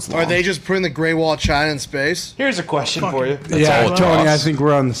miles long. Are they just putting the Great Wall of China in space? Here's a question for you. Yeah, all it Tony, I costs. think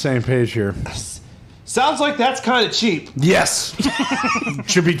we're on the same page here. Sounds like that's kind of cheap. Yes.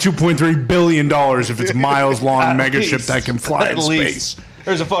 Should be $2.3 billion if it's miles long At mega ship least. that can fly At in least. space.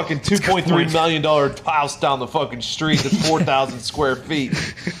 There's a fucking $2.3 million house down the fucking street that's 4,000 square feet.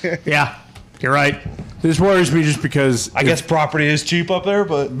 Yeah, you're right. This worries me just because I guess property is cheap up there,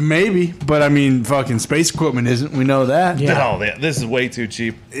 but maybe. But I mean, fucking space equipment isn't. We know that. no, this is way too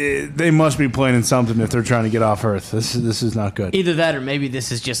cheap. They must be planning something if they're trying to get off Earth. This is not good. Either that, or maybe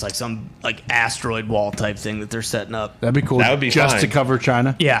this is just like some like asteroid wall type thing that they're setting up. That'd be cool. That would be just fine. to cover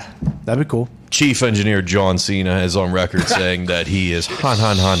China. Yeah, That'd be cool. Chief Engineer John Cena is on record saying that he is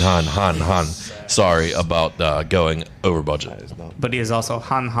sorry about going over budget. but he is also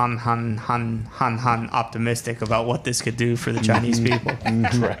optimistic about what this could do for the Chinese people.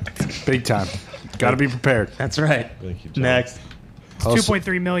 Correct. Big time. Got to be prepared. That's right. Thank you, John. Next.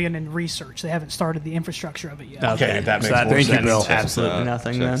 $2.3 million in research. They haven't started the infrastructure of it yet. Okay, that makes more Thank you, sense. Bill. Absolutely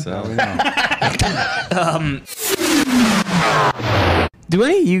nothing, man. Do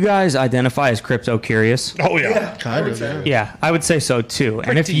any of you guys identify as crypto curious? Oh, yeah. Kind of, yeah. Yeah, I would say so too.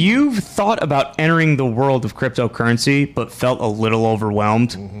 And if you've thought about entering the world of cryptocurrency but felt a little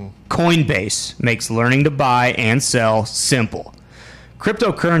overwhelmed, Coinbase makes learning to buy and sell simple.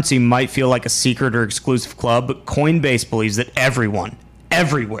 Cryptocurrency might feel like a secret or exclusive club, but Coinbase believes that everyone,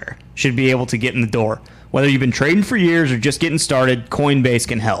 everywhere, should be able to get in the door. Whether you've been trading for years or just getting started, Coinbase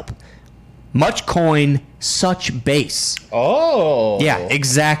can help. Much coin, such base. Oh. Yeah,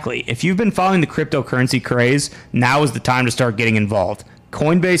 exactly. If you've been following the cryptocurrency craze, now is the time to start getting involved.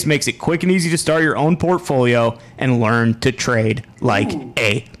 Coinbase makes it quick and easy to start your own portfolio and learn to trade like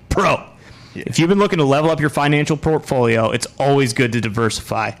a pro. Yeah. If you've been looking to level up your financial portfolio, it's always good to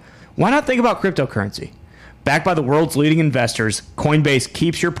diversify. Why not think about cryptocurrency? Backed by the world's leading investors, Coinbase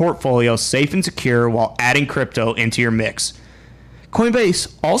keeps your portfolio safe and secure while adding crypto into your mix.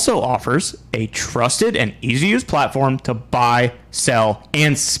 Coinbase also offers a trusted and easy-to-use platform to buy, sell,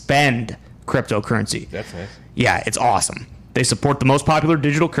 and spend cryptocurrency. That's nice. Yeah, it's awesome. They support the most popular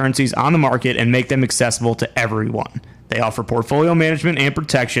digital currencies on the market and make them accessible to everyone. They offer portfolio management and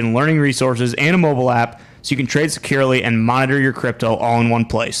protection, learning resources, and a mobile app so you can trade securely and monitor your crypto all in one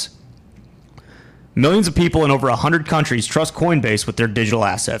place. Millions of people in over 100 countries trust Coinbase with their digital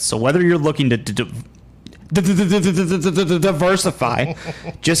assets. So whether you're looking to diversify,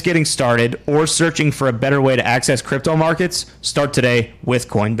 just getting started, or searching for a better way to access crypto markets, start today with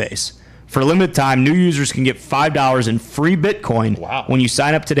Coinbase. For a limited time, new users can get $5 in free Bitcoin when you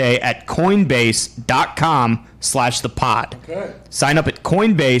sign up today at Coinbase.com/thepod. Okay. Sign up at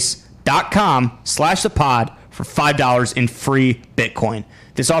Coinbase.com/thepod for $5 in free Bitcoin.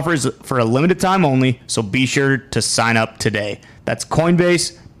 This offer is for a limited time only, so be sure to sign up today. That's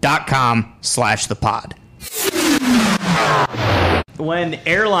Coinbase.com/thepod. When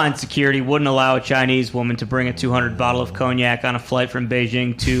airline security wouldn't allow a Chinese woman to bring a 200 bottle of cognac on a flight from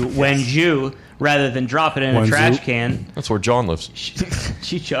Beijing to Wenzhou rather than drop it in a trash can, That's where John lives.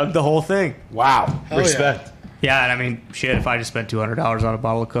 she chugged the whole thing. Wow. Respect. Yeah, and I mean, shit, if I just spent $200 on a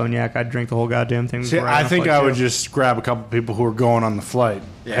bottle of cognac, I'd drink the whole goddamn thing. See, before I on a think flight, I would too. just grab a couple people who are going on the flight.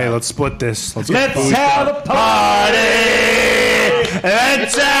 Hey, let's split this. Let's Let's have a party!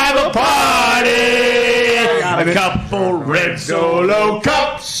 Let's have a party! Got a couple red Solo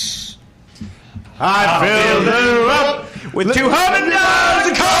cups. I filled them up with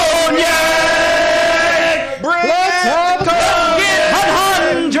 $200 of cognac. Let's have a get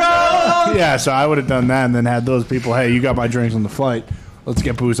 100. Yeah, so I would have done that and then had those people, hey, you got my drinks on the flight. Let's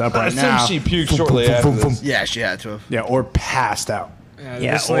get booze up right now. she puked shortly after this. Yeah, she had to have. Yeah, or passed out.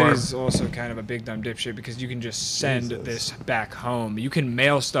 Yeah, This or- lady's also kind of a big dumb dipshit because you can just send this back home. You can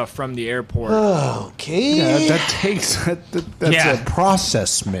mail stuff from the airport. Okay. Yeah, that takes that's Yeah. a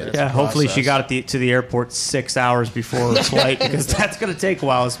process, Smith. Yeah, hopefully she got to the airport 6 hours before the flight because that's going to take a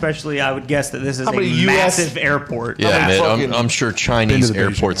while. Especially, I would guess that this is a many US massive airport. Yeah, many man, fucking- I'm sure Been Chinese to the Beijing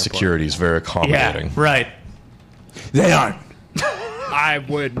airport airport. security is very accommodating. Yeah, right. They aren't. I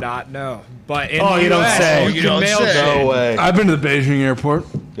would not know. But in Oh, the you don't US, say. you You can don't mail say. shit. No way. I've been to the Beijing airport.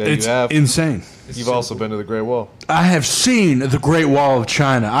 Yeah, you It's have. insane. You've also been to the Great Wall. I have seen the Great Wall of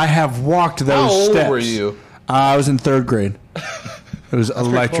China. I have walked those How old steps. were you? I was in 3rd grade. It was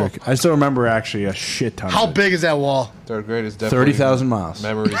electric. I still remember actually a shit ton. How of it. big is that wall? 3rd grade is definitely 30,000 miles.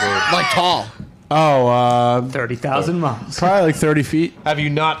 memories old. Like tall. Oh, 30,000 miles. probably like 30 feet. Have you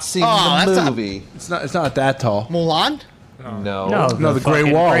not seen Oh, the that's not- movie? It's not that tall. Mulan? No. No, the Great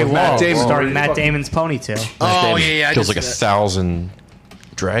fucking Wall Great with Matt Wall, Damon. starring Matt Damon's ponytail. Oh, yeah. I Kills just like see that. 1,000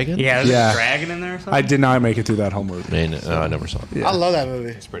 dragon? Yeah, there's Yeah. a dragon in there or something. I did not make it through that whole movie. Man, I never saw it. I love that movie.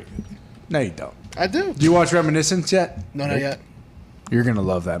 It's pretty good. No, you don't. I do. Do you watch Reminiscence yet? No, not yet. You're gonna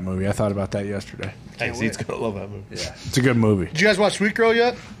love that movie. I thought about that yesterday. Hey, Zeke's gonna love that movie. Yeah, it's a good movie. Did you guys watch Sweet Girl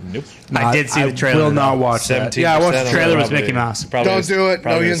yet? Nope. I did see the trailer. I will not though. watch that. 17% Yeah, I watched The trailer was Mickey Mouse. Don't do it. No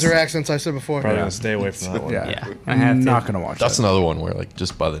probably yins or accents. I said before. Probably gonna stay away from that one. Yeah, I have I'm to. not gonna watch That's that. another one where, like,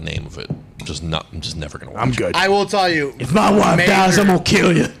 just by the name of it, I'm just never gonna watch I'm it. good. I will tell you. If my wife dies, I'm gonna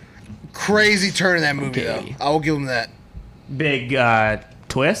kill you. Crazy turn in that movie, though. I will give him that. Big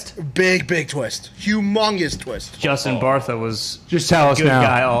twist. Big twist. Humongous twist. Justin Bartha was Just tell us good now.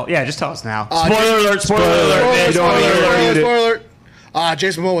 guy. Oh, yeah, just tell us now. Spoiler alert! Spoiler alert! Spoiler read it. alert.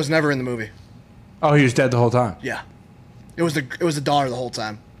 Jason Momoa was never in the movie. Oh, he was dead the whole time, Yeah. It was the daughter the whole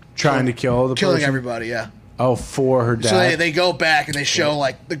time. trying to kill the Killing person. everybody, yeah. Oh, for her dad. So they go back and they show,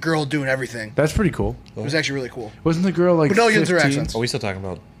 like, the girl doing everything. That's pretty cool. It was actually really cool. Wasn't the girl like? But no yins or 15? accents. Are we still talking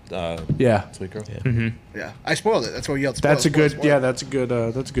about Yeah, Sweet Girl? Yeah. I spoiled it. That's why you yelled spoil. that's a spoil, good. spoil. Yeah, that's a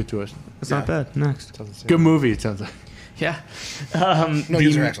good twist. That's not bad. Next. Good movie. It sounds like. Yeah. No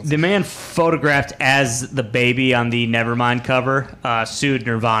user accents. The man photographed as the baby on the Nevermind cover sued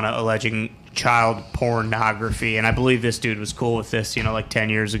Nirvana alleging child pornography, and I believe this dude was cool with this, like 10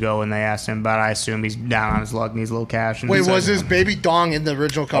 years ago when they asked him about it. I assume he's down on his luck, needs a little cash. And Wait, he's was like, his baby dong in the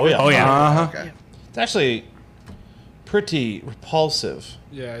original cover? yeah. Oh, yeah. Okay. It's actually pretty repulsive.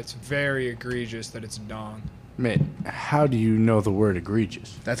 Yeah, it's very egregious that it's a dong. Mate, how do you know the word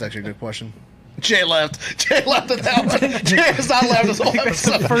egregious? That's actually a good question. Jay left. Jay left at that one. Jay has not left this whole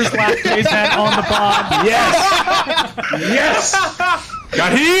episode. First laugh Jay's had on the pod. Yes,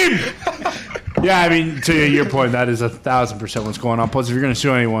 got him. Yeah, I mean, to your point, that is 1,000% what's going on. Plus, if you're going to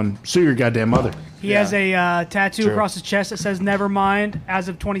sue anyone, sue your goddamn mother. He has a tattoo across his chest that says "Nevermind" as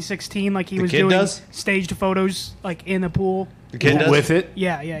of 2016. Like he was kid doing does? staged photos, like in the pool. The kid does? With it.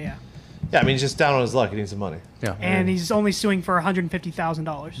 Yeah. Yeah, I mean, he's just down on his luck. He needs some money. Yeah. And he's only suing for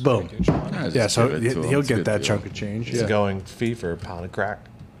 $150,000. Boom. Yeah, so give it to him. he'll It's a get good that deal. chunk of change. It's Yeah. a going fee for a pound of crack.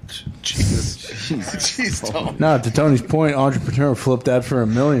 Jeez, Tony. No, to Tony's point, entrepreneur flipped that for $1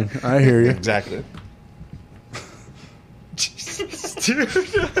 million. I hear you. Exactly.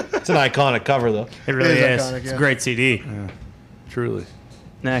 It's an iconic cover, though. It really It is. is iconic, It's yeah. a great CD. Truly.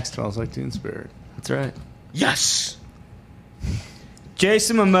 Next. Smells like Teen Spirit. That's right. Yes.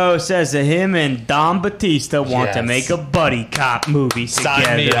 Jason Momoa says that him and Dom Bautista want to Yes. make a buddy cop movie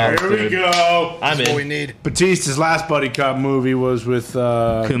Sign me together. up. Here we Dude. go. I'm That's what we in. need. Batista's last buddy cop movie was with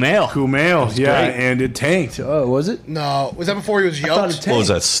Kumail. Kumail, yeah, great. and it tanked. Oh, was it? No. Was that before he was thought yoked? it What tanked. was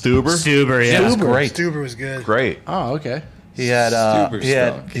that, Stuber? Stuber, yeah. That's great. Stuber was good. Great. Oh, okay. He had Stuber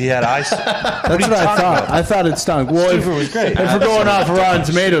he had ice. That's what I thought. I thought it stunk. Well, if, was great. if we're going off of Rotten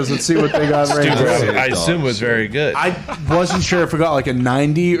Tomatoes, let's see what they got rated. Stuber, I assume was very good. I wasn't sure if it got like a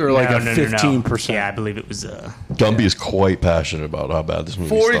 90 or like a 15%. Yeah, I believe it was. Gumby is quite passionate about how bad this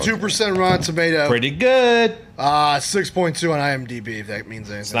movie is. 42% Rotten Tomato. Pretty good. 6.2 on IMDb, if that means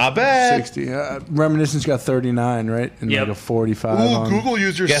anything. It's not bad. 60. Reminiscence got 39, right? And Yep. like a 45 Ooh, on. Google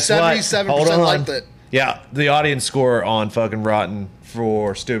users, Guess what? 77% Hold on. liked it. Yeah, the audience score on fucking Rotten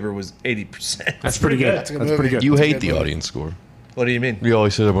for Stuber was 80%. That's pretty good. That's a good That's movie. pretty good. You That's a hate good the movie. audience score. What do you mean? You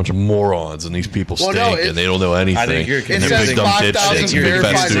always say they're a bunch of morons and these people Well, stink no, it- and they don't know anything. I think you're It and they're says big dumb 5,000 dipshits and big fat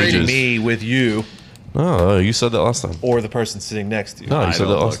verified rating stooges. me with you Oh, you said that last time. or the person sitting next to you. No, you I said don't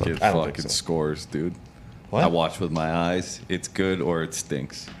that last look time. at I don't think fucking so. scores, dude. What? I watch with my eyes. It's good or it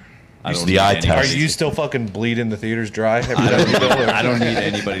stinks. I don't the need eye anybody- Are test. you still fucking bleeding the theaters dry? Every I time you go there? I don't need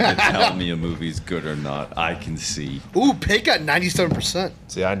anybody to tell me a movie's good or not. I can see. Ooh, Pig got 97%.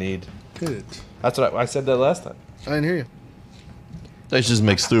 See, I need. That's what I said that last time. I didn't hear you. They should just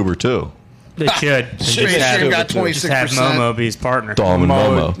make Stuber too. They should. And Straight just have, Shooter got just have 26%. Momo be his partner. Dom and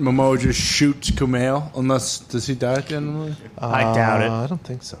Momo. Momo just shoots Kumail, unless does he die at the end of the movie? I doubt it. I don't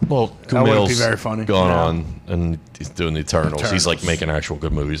think so. Well, That wouldn't be Kumail's very funny. gone Yeah. on and he's doing the Eternals. He's like making actual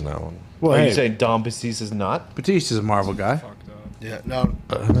good movies now. Well, Are hey, you saying Dom Bautista's not? Batista's a Marvel guy. Yeah, no.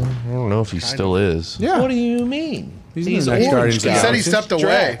 I don't know if he still is. Yeah, What do you mean? He's in the next Guardians of the He said he Galaxy. stepped away.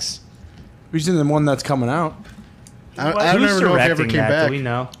 Drax. He's in the one that's coming out. I don't Who's ever know if he ever directing came that? back. Do we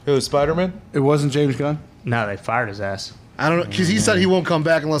know? Who, Spider-Man? It wasn't James Gunn. No, they fired his ass. I don't know, because he said he won't come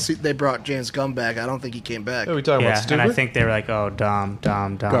back unless they brought James Gunn back. I don't think he came back. Who are we talking Yeah, about? and I Stuber? think they were like, "Oh, Dom.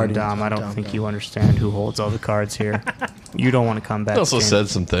 Guardians. I don't think you understand who holds all the cards here. You don't want to come back." He also James." said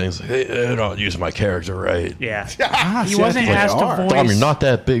some things like, hey, they don't use my character right. "Yeah, He wasn't Like, asked they to are. voice. Dom, you're not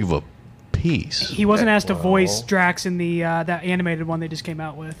that big of a piece. He wasn't asked to voice Drax in the that animated one they just came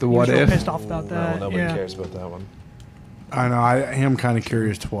out with. The He was What real If? pissed off about that. Nobody yeah. cares about that one. I know. I am kind of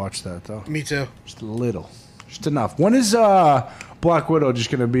curious to watch that though. Me too. Just a little, just enough. When is Black Widow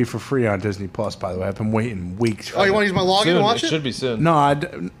just going to be for free on Disney Plus? By the way, I've been waiting weeks. Oh, you want to use my login Soon. to watch It it? should be soon.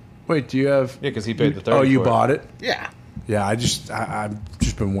 No, wait. Do you have? Yeah, because he paid the 30 Oh, you for it. bought it. Yeah. Yeah, I've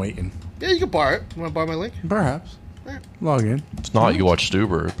just been waiting. Yeah, you can borrow it. You want to borrow my link? Perhaps. Log in. It's not. You watch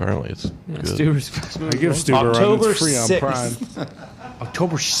Stuber. Apparently, it's good. I give Stuber October it's free on 6th. Prime.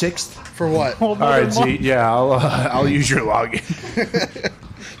 October 6th? For what? All right, Z. Yeah, I'll use your login.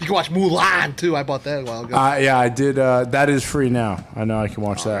 You can watch Mulan too. I bought that a while ago. Yeah, I did. That is free now. I know I can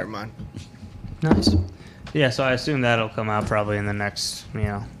watch that. Never mind. Nice. Yeah, so I assume that'll come out probably in the next,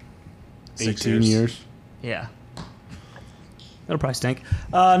 18 years. Yeah. That'll probably stink.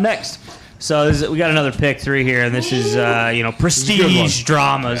 Next. So we got another pick 3 here, and this is, prestige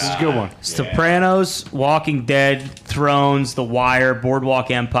dramas. This is a good one. Sopranos, Walking Dead, Thrones, The Wire, Boardwalk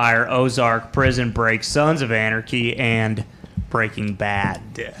Empire, Ozark, Prison Break, Sons of Anarchy, and Breaking Bad.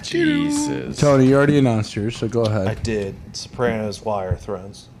 Jesus. Tony, you already announced yours, so go I ahead. did. Sopranos, Wire,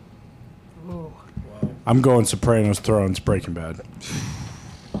 Thrones. I'm going Sopranos, Thrones, Breaking Bad.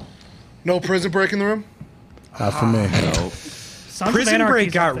 No Prison Break in the room? Not for me. No. Sons of Prison Anarchy's Break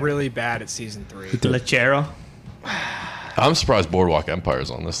up got there. really bad at season 3. Lechero. I'm surprised Boardwalk Empire's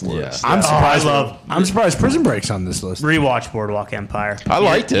on this list. I'm surprised. I'm surprised Prison Break's on this list. Rewatch Boardwalk Empire. I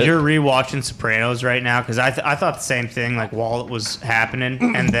liked it. You're rewatching Sopranos right now because I thought the same thing like while it was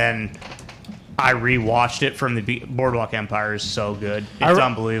happening, and then I rewatched it from the Boardwalk Empire is so good. It's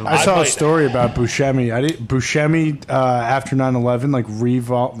unbelievable. I saw a story about Buscemi. Buscemi after 9/11 like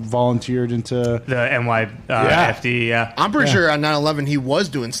volunteered into the NYFD. Yeah, I'm pretty sure on 9/11 he was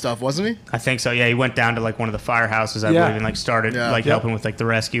doing stuff, wasn't he? I think so. Yeah, he went down to like one of the firehouses, I Yeah. believe, and like started Yeah. helping with like the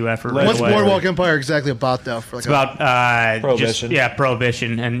rescue effort. Right What's away. Boardwalk Empire exactly about, though? For like It's about Prohibition.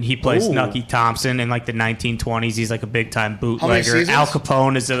 Prohibition, and he plays Ooh. Nucky Thompson in like the 1920s. He's like a big time many bootlegger. seasons? Al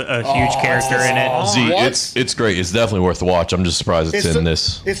Capone is a huge character in it. Z, What? it's great. It's definitely worth the watch. I'm just surprised it's in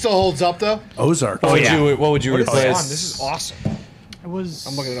this. It still holds up, though? Ozark. Oh yeah, What would you What is replace? on? This is awesome. It was.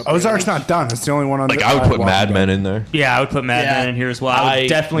 I'm looking it up. Ozark's not done. It's the only one on. Like I would put Mad Men in there. yeah. I would put Mad Yeah. Men in here as well. I would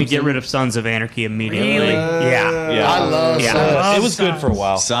definitely get rid of Sons of Anarchy immediately. Really? Yeah, Yeah. I love Yeah. Sons. It was good for a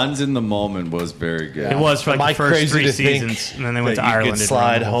while. Sons in the Moment was very good. it was for like Am I the first crazy 3 to think seasons, and then they went to that you Ireland. could and slide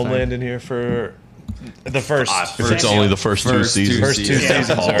ruined the whole Homeland thing. in here for the first. If it's only the first two seasons. First two seasons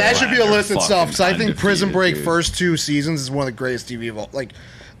are- That should be a list Fucking itself, because I think Prison undefeated, Break dude. first 2 seasons is one of the greatest TV of all. Like,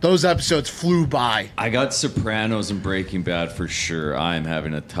 those episodes flew by. I got Sopranos and Breaking Bad for sure. I am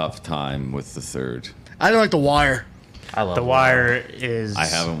having a tough time with the third. I didn't like The Wire. I love The Wire is. I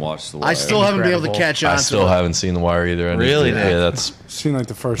haven't watched The Wire. I still haven't been able to Incredible. catch on I to still it. haven't seen The Wire either. I need Really, to- Nick? Yeah, that's Seen like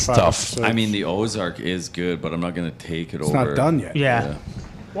the first 5 tough. episodes. I mean, the Ozark is good, but I'm not going to take it it's over. not done yet. Yeah,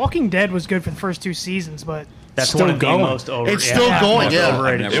 Walking Dead was good for the first 2 seasons, but that's Still one of going. the most over. It's still going, most yeah.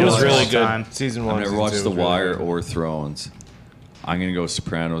 overrated I've It never was shows of really all good. time. Season 1. I've never season watched 2 The was really Wire good. or Thrones. I'm going to go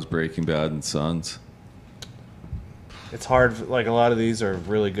Sopranos, Breaking Bad, and Sons. It's hard. Like a lot of these are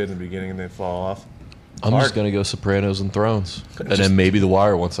really good in the beginning and they fall off. I'm just gonna go Sopranos and Thrones, and then maybe The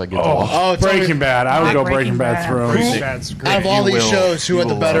Wire once I get to watch. Oh, tell me- Breaking Bad. I would go Breaking Breaking Bad Bad. Thrones. Breaking Bad's great. Out of all You these will- shows, who you had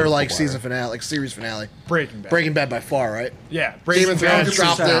the will better love like The season finale, like series finale? Breaking Bad. Breaking Bad by far, right? Yeah, Game Breaking of Thrones Bad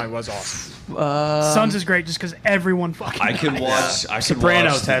dropped finale it. was awesome. Sons is great just because everyone fucking. I can watch. I can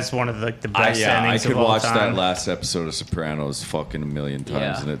Sopranos watch has one of the best I endings could of all watch time. that last episode of Sopranos fucking a million times,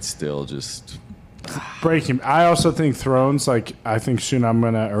 Yeah. and it's still just. Breaking. I also think Thrones. Like I think soon I'm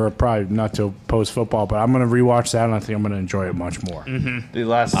gonna, or probably not till post football, but I'm gonna rewatch that, and I think I'm gonna enjoy it much more. The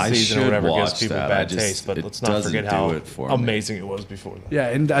last I season or should whatever gives watch people that. bad I just- taste, but it let's not doesn't forget do how it for me. amazing it was before that. Yeah,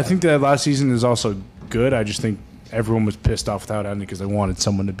 and I think that last season is also good. I just think everyone was pissed off without ending because they wanted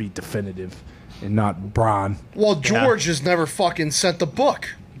someone to be definitive and not Bron. Well, George has never fucking sent the book.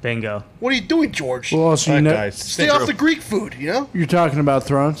 Bingo. What are you doing, George? Well, also That guy's Stay off the Greek food, you know? you're talking about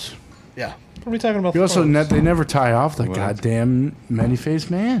Thrones. Yeah. What are we talking about? You also Thrones? they never tie off the goddamn many-faced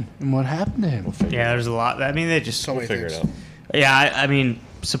man and what happened to him. Yeah, there's a lot. I mean, they just. So many figure things. it out. Yeah, I mean,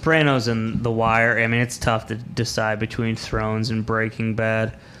 Sopranos and The Wire. I mean, it's tough to decide between Thrones and Breaking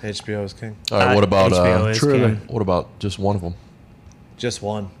Bad. HBO is king. All right, what about HBO is Truly. king. what about just one of them? Just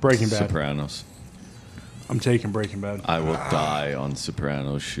one. Breaking Bad. Sopranos. I'm taking Breaking Bad. I will die on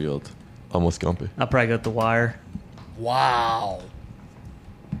Sopranos shield. I'm with Gumpy. I'll probably go with The Wire. Wow.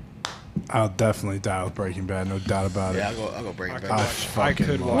 I'll definitely die with Breaking Bad, no doubt about it. Yeah, I'll go Breaking I Bad. I fucking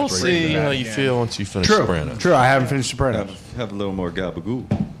could love watch We'll Breaking see Bad. how You Yeah. feel once you finish True, Sopranos. true. I haven't finished Sopranos. Have a little more gabagoo.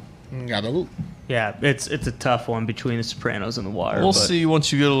 Gabagoo. Yeah, it's a tough one between The Sopranos and The Wire. We'll but- see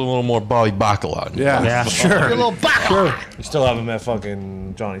once you get a little more Bobby Bacala. Yeah, Yeah. Get a sure. little back. Sure. You still haven't met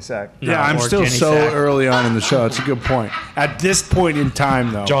fucking Johnny Sack. No, Yeah, I'm or still Jenny so Sack. early on in the show. It's a good point. At this point in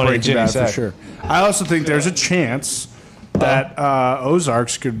time, though, Johnny Breaking Jenny Bad Sack. for sure. I also think there's a chance that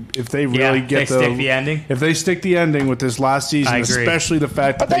Ozarks could, if they really Yeah, get they stick the ending. if they stick the ending with this last season, I agree. especially the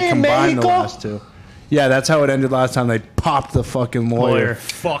fact that Are they they in combine the Mexico? last two. Yeah, that's how it ended last time. They popped the fucking lawyer.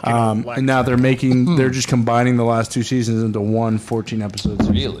 And now they're just combining the last 2 seasons into one 14 episodes.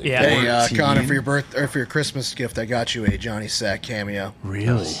 Really? Yeah. Hey, Connor, for your Christmas gift, I got you a Johnny Sack cameo.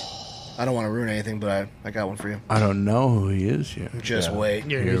 Really? I don't want to ruin anything, but I got one for you. I don't know who he is yet. Just wait.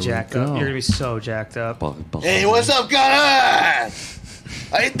 You're gonna be jacked up. You're gonna be so jacked up. Hey, what's up, Connor?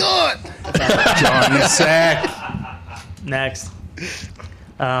 How you doing? Johnny Sack. Next.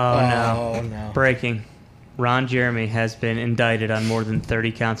 Oh no. Breaking. Ron Jeremy has been indicted on more than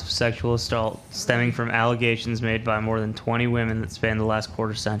 30 counts of sexual assault stemming from allegations made by more than 20 women that span the last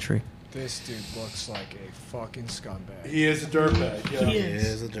quarter century. This dude looks like a fucking scumbag. He is a dirtbag. Yeah. He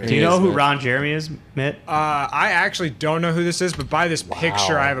is a dirtbag. Do you know who Ron Jeremy is, Mitt? I actually don't know who this is, but by this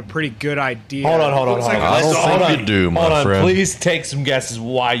picture, I have a pretty good idea. Hold on. I don't think you do, my friend. Please take some guesses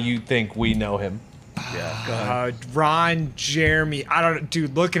why you think we know him. Yeah, go ahead. Ron Jeremy. I don't,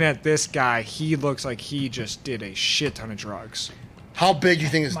 dude. Looking at this guy, he looks like he just did a shit ton of drugs. How big do you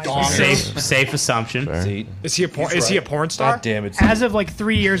think his dong is? Safe assumption. Is he a porn star? God damn it! As of like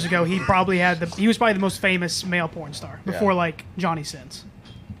 3 years ago, he was probably the most famous male porn star before like Johnny Sins.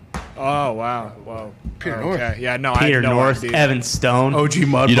 Oh wow, whoa. Peter North. Yeah, no, Peter I had no North, idea. Evan Stone. OG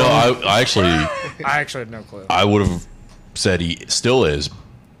Mudbone. You know, I actually had no clue. I would have said he still is.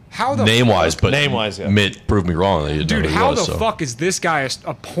 How the Name-wise, but Name-wise, yeah. Mitt proved me wrong. That he didn't dude, know who he how was, the so. fuck is this guy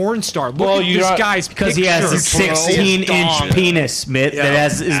a porn star? Look Well, at you're this not- guy's Because he has a picture, bro. 16-inch penis, Mitt,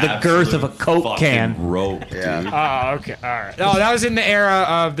 that is the girth of a Coke can. Rope, dude. Oh, okay, all right. No, that was in the era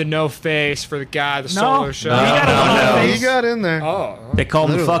of the no face for the guy, the solo show. He got in there. Oh, They call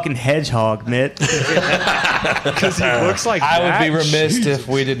him the fucking hedgehog, Mitt. because he looks like I that. would be remiss if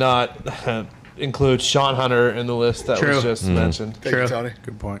we did not include Sean Hunter in the list that True. was just mentioned. Thank you, Tony.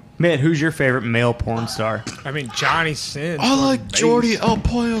 Good point. Mitt, who's your favorite male porn star? I mean, Johnny Sins. I like Jordy El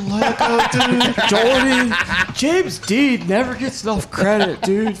Pollo Loco, dude. Jordan. James Dean never gets enough credit,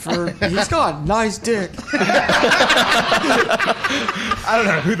 dude, he's got a nice dick. I don't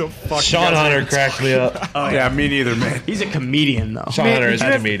know who the fuck. Sean Hunter cracked me up. Yeah, me neither, man. He's a comedian, though. Sean Hunter is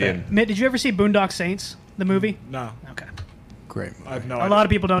a comedian. Mitt, did you ever see Boondock Saints, the movie? No, Okay. Great. I have no A idea. lot of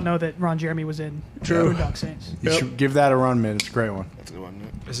people don't know that Ron Jeremy was in Boondock Saints. You should give that a run, Mitt. It's a great one. That's a good one.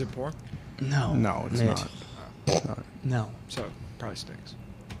 Is it porn? No. No, it's Mitt. not. No. So probably stinks.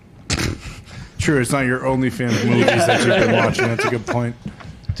 True, it's not your OnlyFans movies that you've been watching. That's a good point.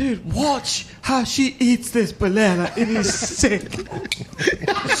 Dude, watch how she eats this banana. It is sick.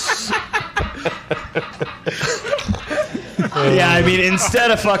 Yeah, I mean,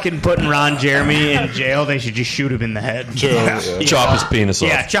 instead of fucking putting Ron Jeremy in jail, they should just shoot him in the head. Chop his penis off.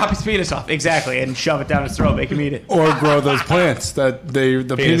 Yeah, chop his penis off. Exactly, and shove it down his throat, make him eat it. Or grow those plants the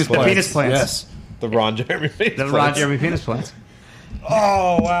penis plants. Penis plants. Yes. The Ron Jeremy. The Ron Jeremy penis plants.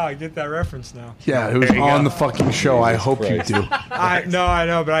 Oh wow, I get that reference now. Yeah, who's on the fucking show. I hope you do. I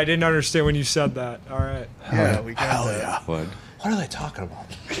know, but I didn't understand when you said that. All right. Yeah, we got that. Yeah. What? What are they talking about?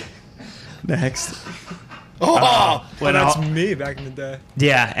 Next. Oh, Well, that's me back in the day.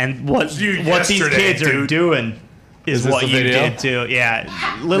 Yeah, and what these yesterday, kids are dude. doing is this what the you video? did too. Yeah,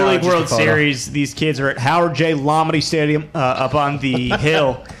 Little League just a World photo. Series. These kids are at Howard J. Lomity Stadium up on the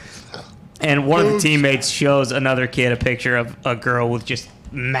hill, and one of the teammates shows another kid a picture of a girl with just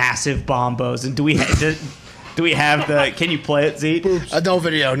massive bombos. And do we have the? Can you play it, Zeke? no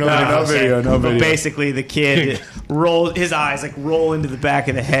video. No Okay. video. no But video. basically, the kid his eyes roll into the back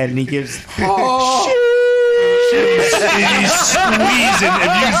of the head, and he gives. He's squeezing.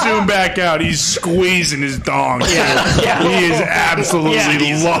 If you zoom back out, he's squeezing his dong. Yeah. He is absolutely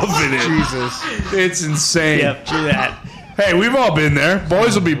Yeah. loving it. Jesus. It's insane. Yep, do that. Hey, we've all been there.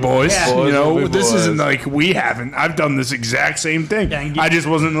 Boys will be boys. Yeah. You Boys know, will be this boys. isn't like we haven't. I've done this exact same thing. Yeah, and I just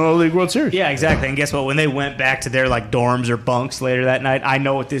wasn't in the Little League World Series. Yeah, exactly. And guess what? When they went back to their dorms or bunks later that night, I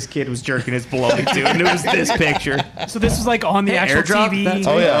know what this kid was jerking his beloved to, and it was this picture. So this was like on the actual airdrop? TV. That's-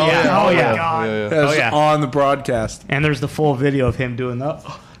 Oh yeah. Yeah. Oh, yeah. my God. Yeah. It was Oh, yeah. on the broadcast. And there's the full video of him doing that.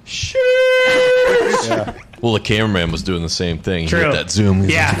 Well, the cameraman was doing the same thing. He True. hit that zoom.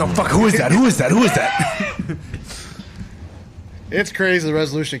 He's Yeah. like, Oh, fuck, who is that? Who is that? Who is that? It's crazy the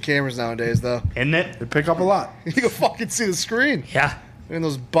resolution of cameras nowadays, though. Isn't it? They pick up a lot. You can fucking see the screen. Yeah. And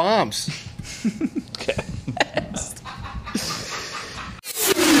those bombs.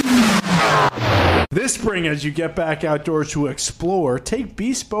 This spring, as you get back outdoors to explore, take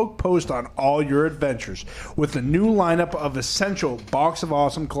Bespoke Post on all your adventures with the new lineup of essential Box of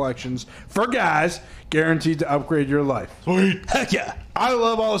Awesome collections for guys, guaranteed to upgrade your life. Sweet. Heck yeah. I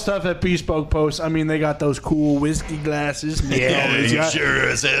love all the stuff at Bespoke Post. I mean, they got those cool whiskey glasses. Yeah, you sure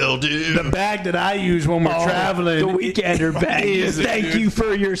as hell do. The bag that I use when we're traveling. The Weekender bag. Thank you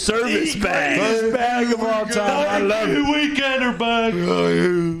for your service bag. Best bag of all time. I love it. Weekender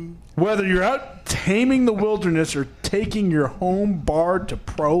bag. Whether you're out taming the wilderness or taking your home bar to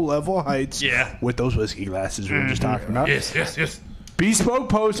pro-level heights with those whiskey glasses we were just talking about. Yes. Bespoke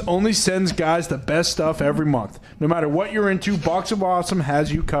Post only sends guys the best stuff every month. No matter what you're into, Box of Awesome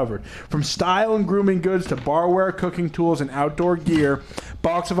has you covered. From style and grooming goods to barware, cooking tools, and outdoor gear,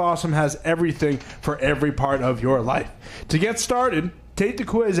 Box of Awesome has everything for every part of your life. To get started, take the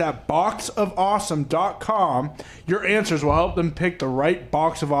quiz at boxofawesome.com. Your answers will help them pick the right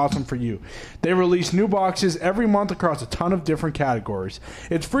Box of Awesome for you. They release new boxes every month across a ton of different categories.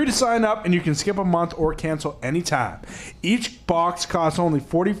 It's free to sign up, and you can skip a month or cancel anytime. Each box costs only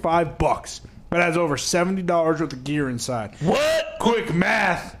 $45, but has over $70 worth of gear inside. What? Quick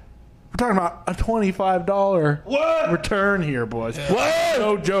math. We're talking about a $25 return here, boys. What?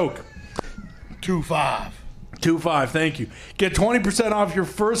 No joke. 2.5, thank you. Get 20% off your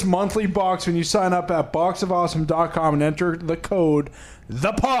first monthly box when you sign up at boxofawesome.com and enter the code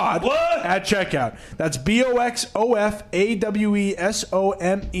THEPOD at checkout. That's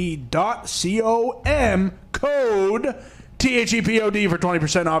BOXOFAWESOME.com, code THEPOD for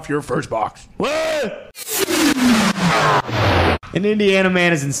 20% off your first box. An Indiana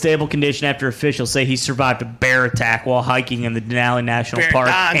man is in stable condition after officials say he survived a bear attack while hiking in the Denali National Park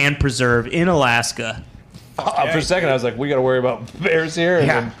and Preserve in Alaska. For a second, I was like, we got to worry about bears here. And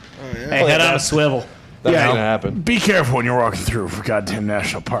then, Hey, head on a swivel. that's not going to happen. Be careful when you're walking through for goddamn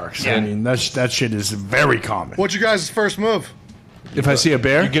national parks. I mean, that shit is very common. What's your guys' first move? If I see a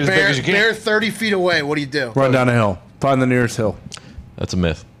bear, You get as big as you can. Bear 30 feet away. What do you do? run down a hill. Find the nearest hill. That's a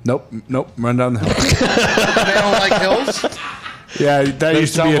myth. Nope. Run down the hill. They don't like hills? Yeah, that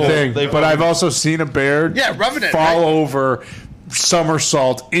used to be a tumble. thing. They But I've also seen a bear Revenant, fall right? over,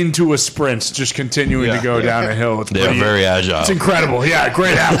 somersault into a sprint, just continuing to go down a hill. It's They're pretty- very agile. It's incredible. Yeah,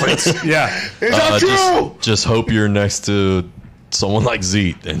 great athletes. Yeah. It's not true! Just hope you're next to someone like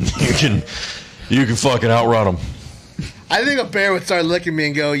Zete, and you can fucking outrun them. I think a bear would start licking me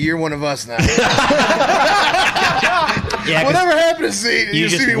and go, "You're one of us now." Yeah, 'cause Whatever happened to Zeke? you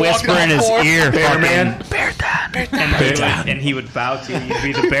see just me whisper walking in his off ear, Bear fucking- man. and he would bow to you. You'd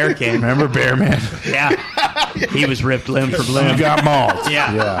be the bear king. Remember Bear Man? Yeah, he was ripped limb for You limb. got mauled.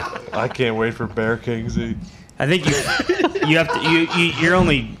 Yeah. I can't wait for Bear King Z. I think you have to. Your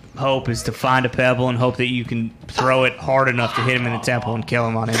only hope is to find a pebble and hope that you can throw it hard enough to hit him in the temple and kill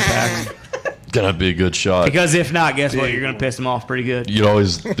him on impact. Gonna be a good shot. Because if not, guess what? You're gonna piss him off pretty good. You'd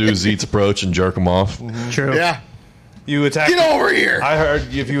always do Zete's approach and jerk him off. True. Yeah. You attack. Get over here! I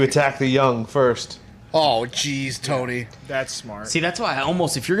heard if you attack the young first. Oh, jeez, Tony. That's smart. See, that's why I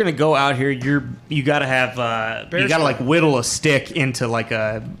almost, if you're gonna go out here, you gotta have you gotta like whittle a stick into like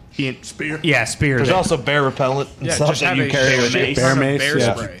a spear. Yeah, spear. There's also bear repellent and Yeah, stuff just that have you a carry bear with you. mace. Bear mace. Bear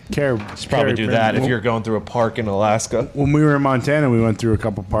Yeah. spray. Probably do that if you're going through a park in Alaska. When we were in Montana, we went through a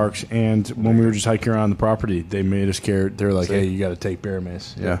couple parks, and when we were just hiking around the property, they made us carry. They were like, "Hey, you got to take bear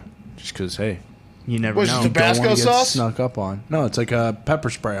mace." Yeah, just because. Hey, you never What's know. it, Tabasco don't wanna get sauce? snuck up on. No, it's like a pepper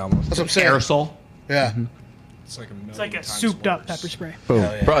spray almost. That's what I'm saying. Aerosol. Yeah. It's like a souped up pepper spray. Boom.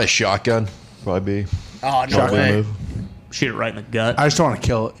 Probably shotgun. Probably be. Oh, no Shotgun way. move. Shoot it right in the gut. I just want to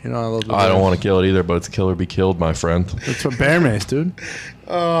kill it. You know, I love. I don't want to kill it either, but it's a kill or be killed, my friend. That's what bear mace, dude.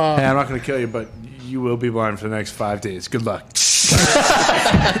 Hey, I'm not going to kill you, but you will be blind for the next 5 days. Good luck.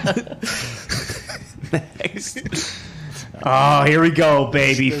 Next. Oh, here we go,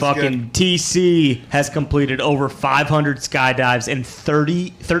 baby. Fucking TC has completed over 500 skydives and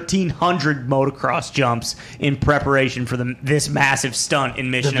 1,300 motocross jumps in preparation for this massive stunt in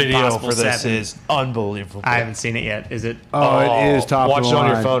The Mission video Impossible for this 7. is unbelievable. I haven't seen it yet. Is it? Oh, it is top Watch of it the on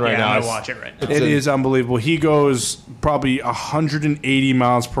your line. phone right yeah, now. I'm It's- gonna watch it right now. It is unbelievable. He goes probably 180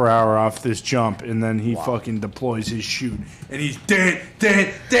 miles per hour off this jump, and then he fucking deploys his chute, and he's dead.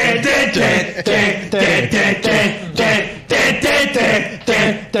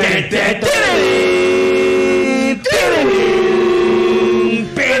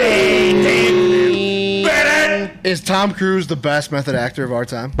 Is Tom Cruise the best method actor of our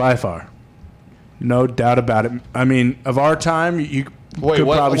time? By far, no doubt about it. I mean, of our time, you could probably say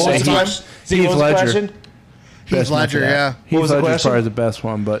what was the Heath question? best Ledger, method yeah. actor. Heath Ledger's probably the best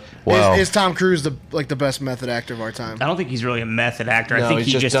one, but Is Tom Cruise the best method actor of our time? I don't think he's really a method actor. No, I think he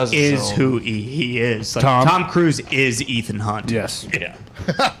he just just does is his own. who he is. Like, Tom? Tom Cruise is Ethan Hunt. Yes. Yeah.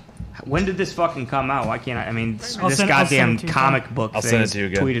 When did this fucking come out? Why can't I? I mean, this I'll send goddamn it to you, comic Tom. book I'll thing send it is to you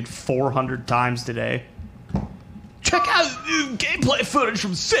again. tweeted 400 times today. Check out new gameplay footage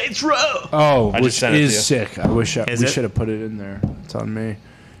from Saints Row. Oh, I just which sent it to is you. sick. I wish Is we it? should have put it in there. It's on me.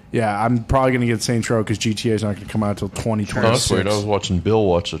 Yeah, I'm probably gonna get Saints Row because GTA is not gonna come out until 2026. Oh, that's weird. I was watching Bill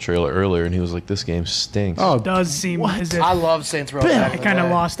watch the trailer earlier, and he was like, "This game stinks." Oh, It does seem as if I love Saints Row. back in it the kind of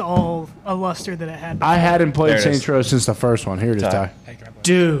day. lost all a luster that it had. I hadn't played There it Saints is. Row since the first one. Here it is, Ty.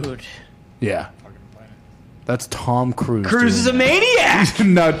 Dude, Yeah, that's Tom Cruise. Cruise is a maniac.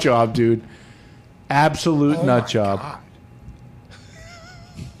 nut job, dude. Absolute nut job.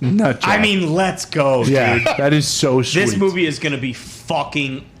 Nut job. I mean, let's go, yeah, dude. that is so sweet. This movie is gonna be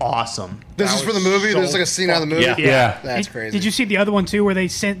fucking awesome. This is for the movie. There's like a scene out of the movie. Yeah. Yeah. That's Did- crazy. Did you see the other one too, where they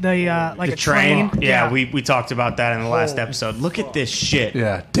sent the like The a train? Yeah, we talked about that in the last episode. Look at this shit.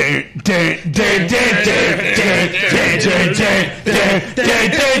 Yeah.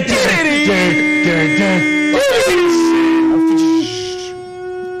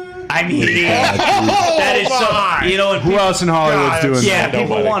 I mean, that is so. You know, and Who else in Hollywood's doing yeah, that?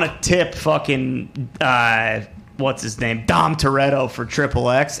 people want to tip fucking what's his name, Dom Toretto for Triple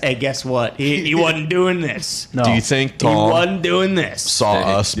X. Hey, guess what? He wasn't doing this. No. Do you think He Tom wasn't doing this. saw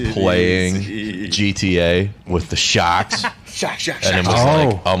us playing GTA with the shocks, Shock. and then was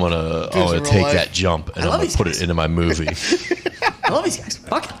like, "I'm gonna real take life. that jump and I'm love gonna these put guys. it into my movie." I love these guys.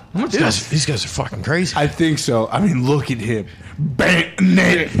 Fuck it. I'm gonna do this. These guys are fucking crazy. I think so. I mean, look at him.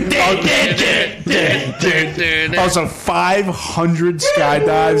 Also, 500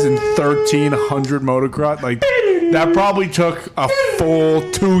 skydives and 1,300 motocross. Like, that probably took a full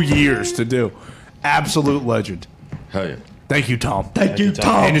 2 years to do. Absolute legend. Hell yeah. Thank you, Tom. Thank you,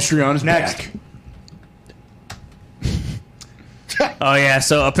 Tom. Industry on his Next. back. Oh yeah,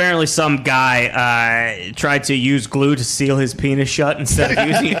 so apparently some guy tried to use glue to seal his penis shut instead of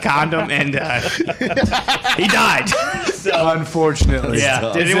using a condom, and he died. So, Unfortunately.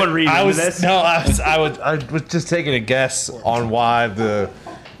 yeah, did anyone read I into was this? no, I was just taking a guess on why the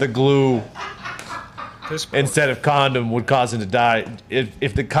glue instead of condom would cause him to die.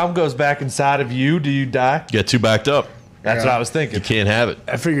 If the cum goes back inside of you, do you die? Get too backed up. That's what I was You thinking. can't have it.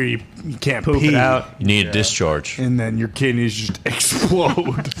 I figure you can't Poop pee, it out. You need a discharge. and then your kidneys just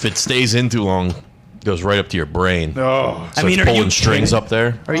explode. If it stays in too long, it goes right up to your brain. Oh. So I mean, it's are you pulling strings kidding? up there.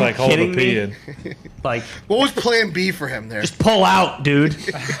 Are It's you like holding kidding a pee me? in. Like, What was Plan B for him there? pull out, dude.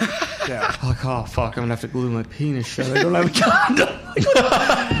 Yeah. Like, oh fuck, I'm gonna have to glue my penis shut. I don't have a condom.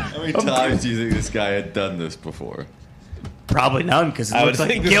 How many times do you think this guy had done this before? Probably none, because it I looks would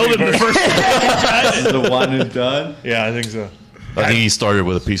like he think this killed would him be the first time. Is the one who's done? Yeah, I think so. I think he started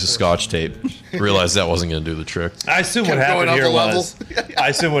with a piece of scotch tape. Realized that wasn't going to do the trick. I assume what Kept going happened up here a level. was. I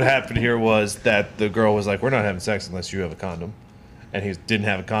assume what happened here was that the girl was like, "We're not having sex unless you have a condom," and he didn't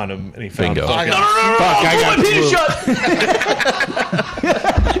have a condom, and he found. Bingo. fucking- Fuck, I got Penis shut.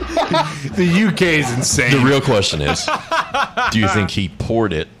 the UK is insane. The real question is, do you think he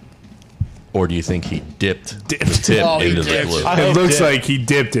poured it, or do you think he dipped the tip Oh, he into the dipped. glue? It looks like he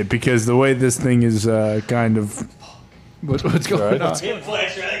dipped it because the way this thing is kind of. What's going on? Hip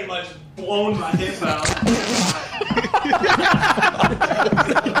flexor, I think I might have just blown my hip out.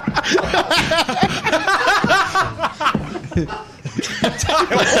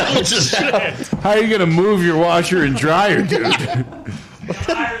 How are you going to move your washer and dryer, dude?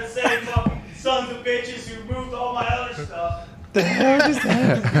 Tired of saying fucking sons of bitches who moved all my other stuff.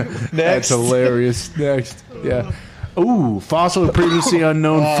 That's hilarious. Next. Yeah. Ooh, fossil of previously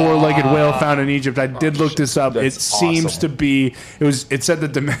unknown four-legged whale found in Egypt. I did look this up. It seems to be. It said the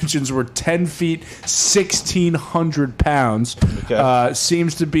dimensions were 10 feet, 1,600 pounds. Okay.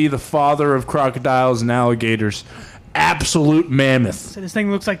 Seems to be the father of crocodiles and alligators. Absolute mammoth. So this thing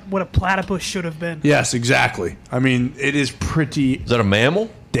looks like what a platypus should have been. Yes, exactly. I mean, it is pretty Is that a mammal?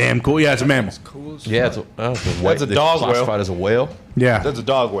 damn cool. Yeah, it's a mammal. Yeah, it's a That's a dog whale. Classified as a whale. Yeah, That's a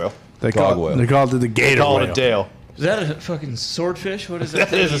dog whale. they dog call whale. they call it the gator Call whale. it a Dale. Is that a fucking swordfish? What is that?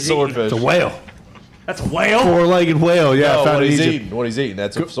 That is a swordfish. It's a whale. That's a whale? Four-legged whale. Yeah, No, found what in he's Egypt. eating. What he's eating.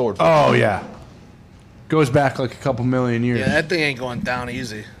 That's a swordfish. Oh yeah, goes back like a couple million years. Yeah, that thing ain't going down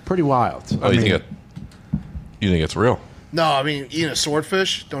easy. Pretty wild. Oh, you think it's real? No, I mean, eating a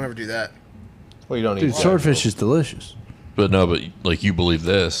swordfish, don't ever do that. Well, you don't eat Dude, swordfish is delicious. But no, but like you believe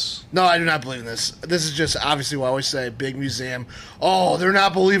this. No, I do not believe in this. This is just obviously what I always say, big museum. Oh, they're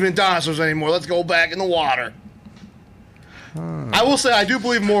not believing in dinosaurs anymore. Let's go back in the water. I will say I do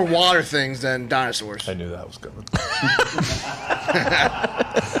believe more water things than dinosaurs. I knew that was coming.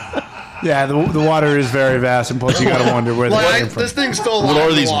 Yeah, the water is very vast, and plus you got to wonder where they're from. This thing's still alive. What are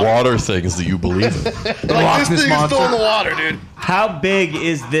in the these water things that you believe in? Like, this thing is still in the water, dude. How big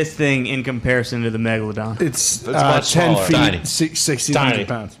is this thing in comparison to the megalodon? It's much 10 smaller. feet, Tiny. 1,600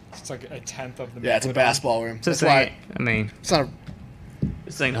 pounds. It's like a tenth of the. Yeah, it's a basketball room. This That's why thing, I mean, it's not.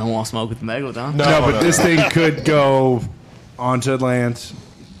 this thing don't want to smoke with the megalodon. No, but this thing could go onto land,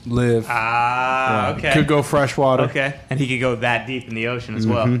 live. Okay. Could go freshwater. Okay. And he could go that deep in the ocean as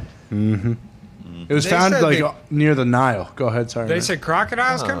well. It was They found said like near the Nile. Go ahead, sorry. They man. said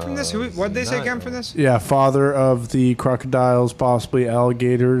crocodiles come from this. What did they say come from this? Yeah, father of the crocodiles, possibly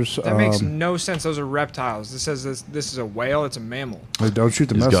alligators. That makes no sense. Those are reptiles. This says this is a whale. It's a mammal. Hey, don't shoot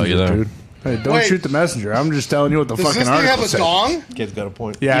the He's got you messenger, there. dude. Hey, don't Wait. shoot the messenger. I'm just telling you what the Does fucking this thing article have a said. dong? Kid's got a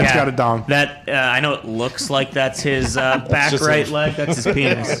point. Yeah, it's got a dong. That I know it looks like that's his back just right a- leg. That's his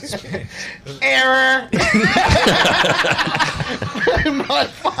penis. Error. I'm not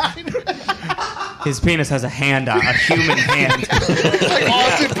fine. His penis has a hand on, a human hand. Like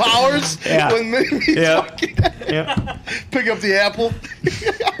Austin Powers. Yeah. When he's Yeah. fucking Yep. pick up the apple.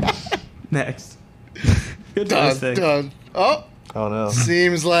 Next. Good Dun, thing. dun. Oh, Oh no.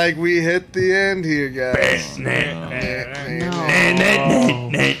 seems like we hit the end here, guys.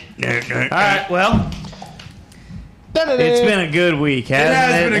 All right, well, it's been a good week, hasn't it? It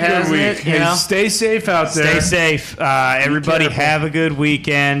has been a good Hasn't week. it? You Hey, know? stay safe out there. Stay safe. Everybody careful. have a good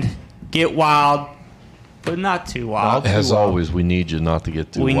weekend. Get wild, but not too wild. As always, we need you not to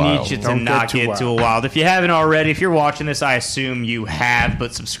get too We wild. need you to Don't not get too get too wild. wild. If you haven't already, if you're watching this, I assume you have,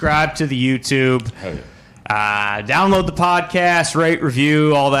 but subscribe to the YouTube. Download the podcast, rate,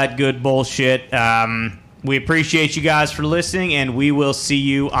 review, all that good bullshit. We appreciate you guys for listening, and we will see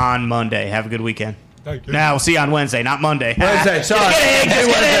you on Monday. Have a good weekend. Now we'll see you on Wednesday, not Monday. Wednesday, sorry. Just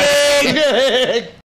kidding, just kidding.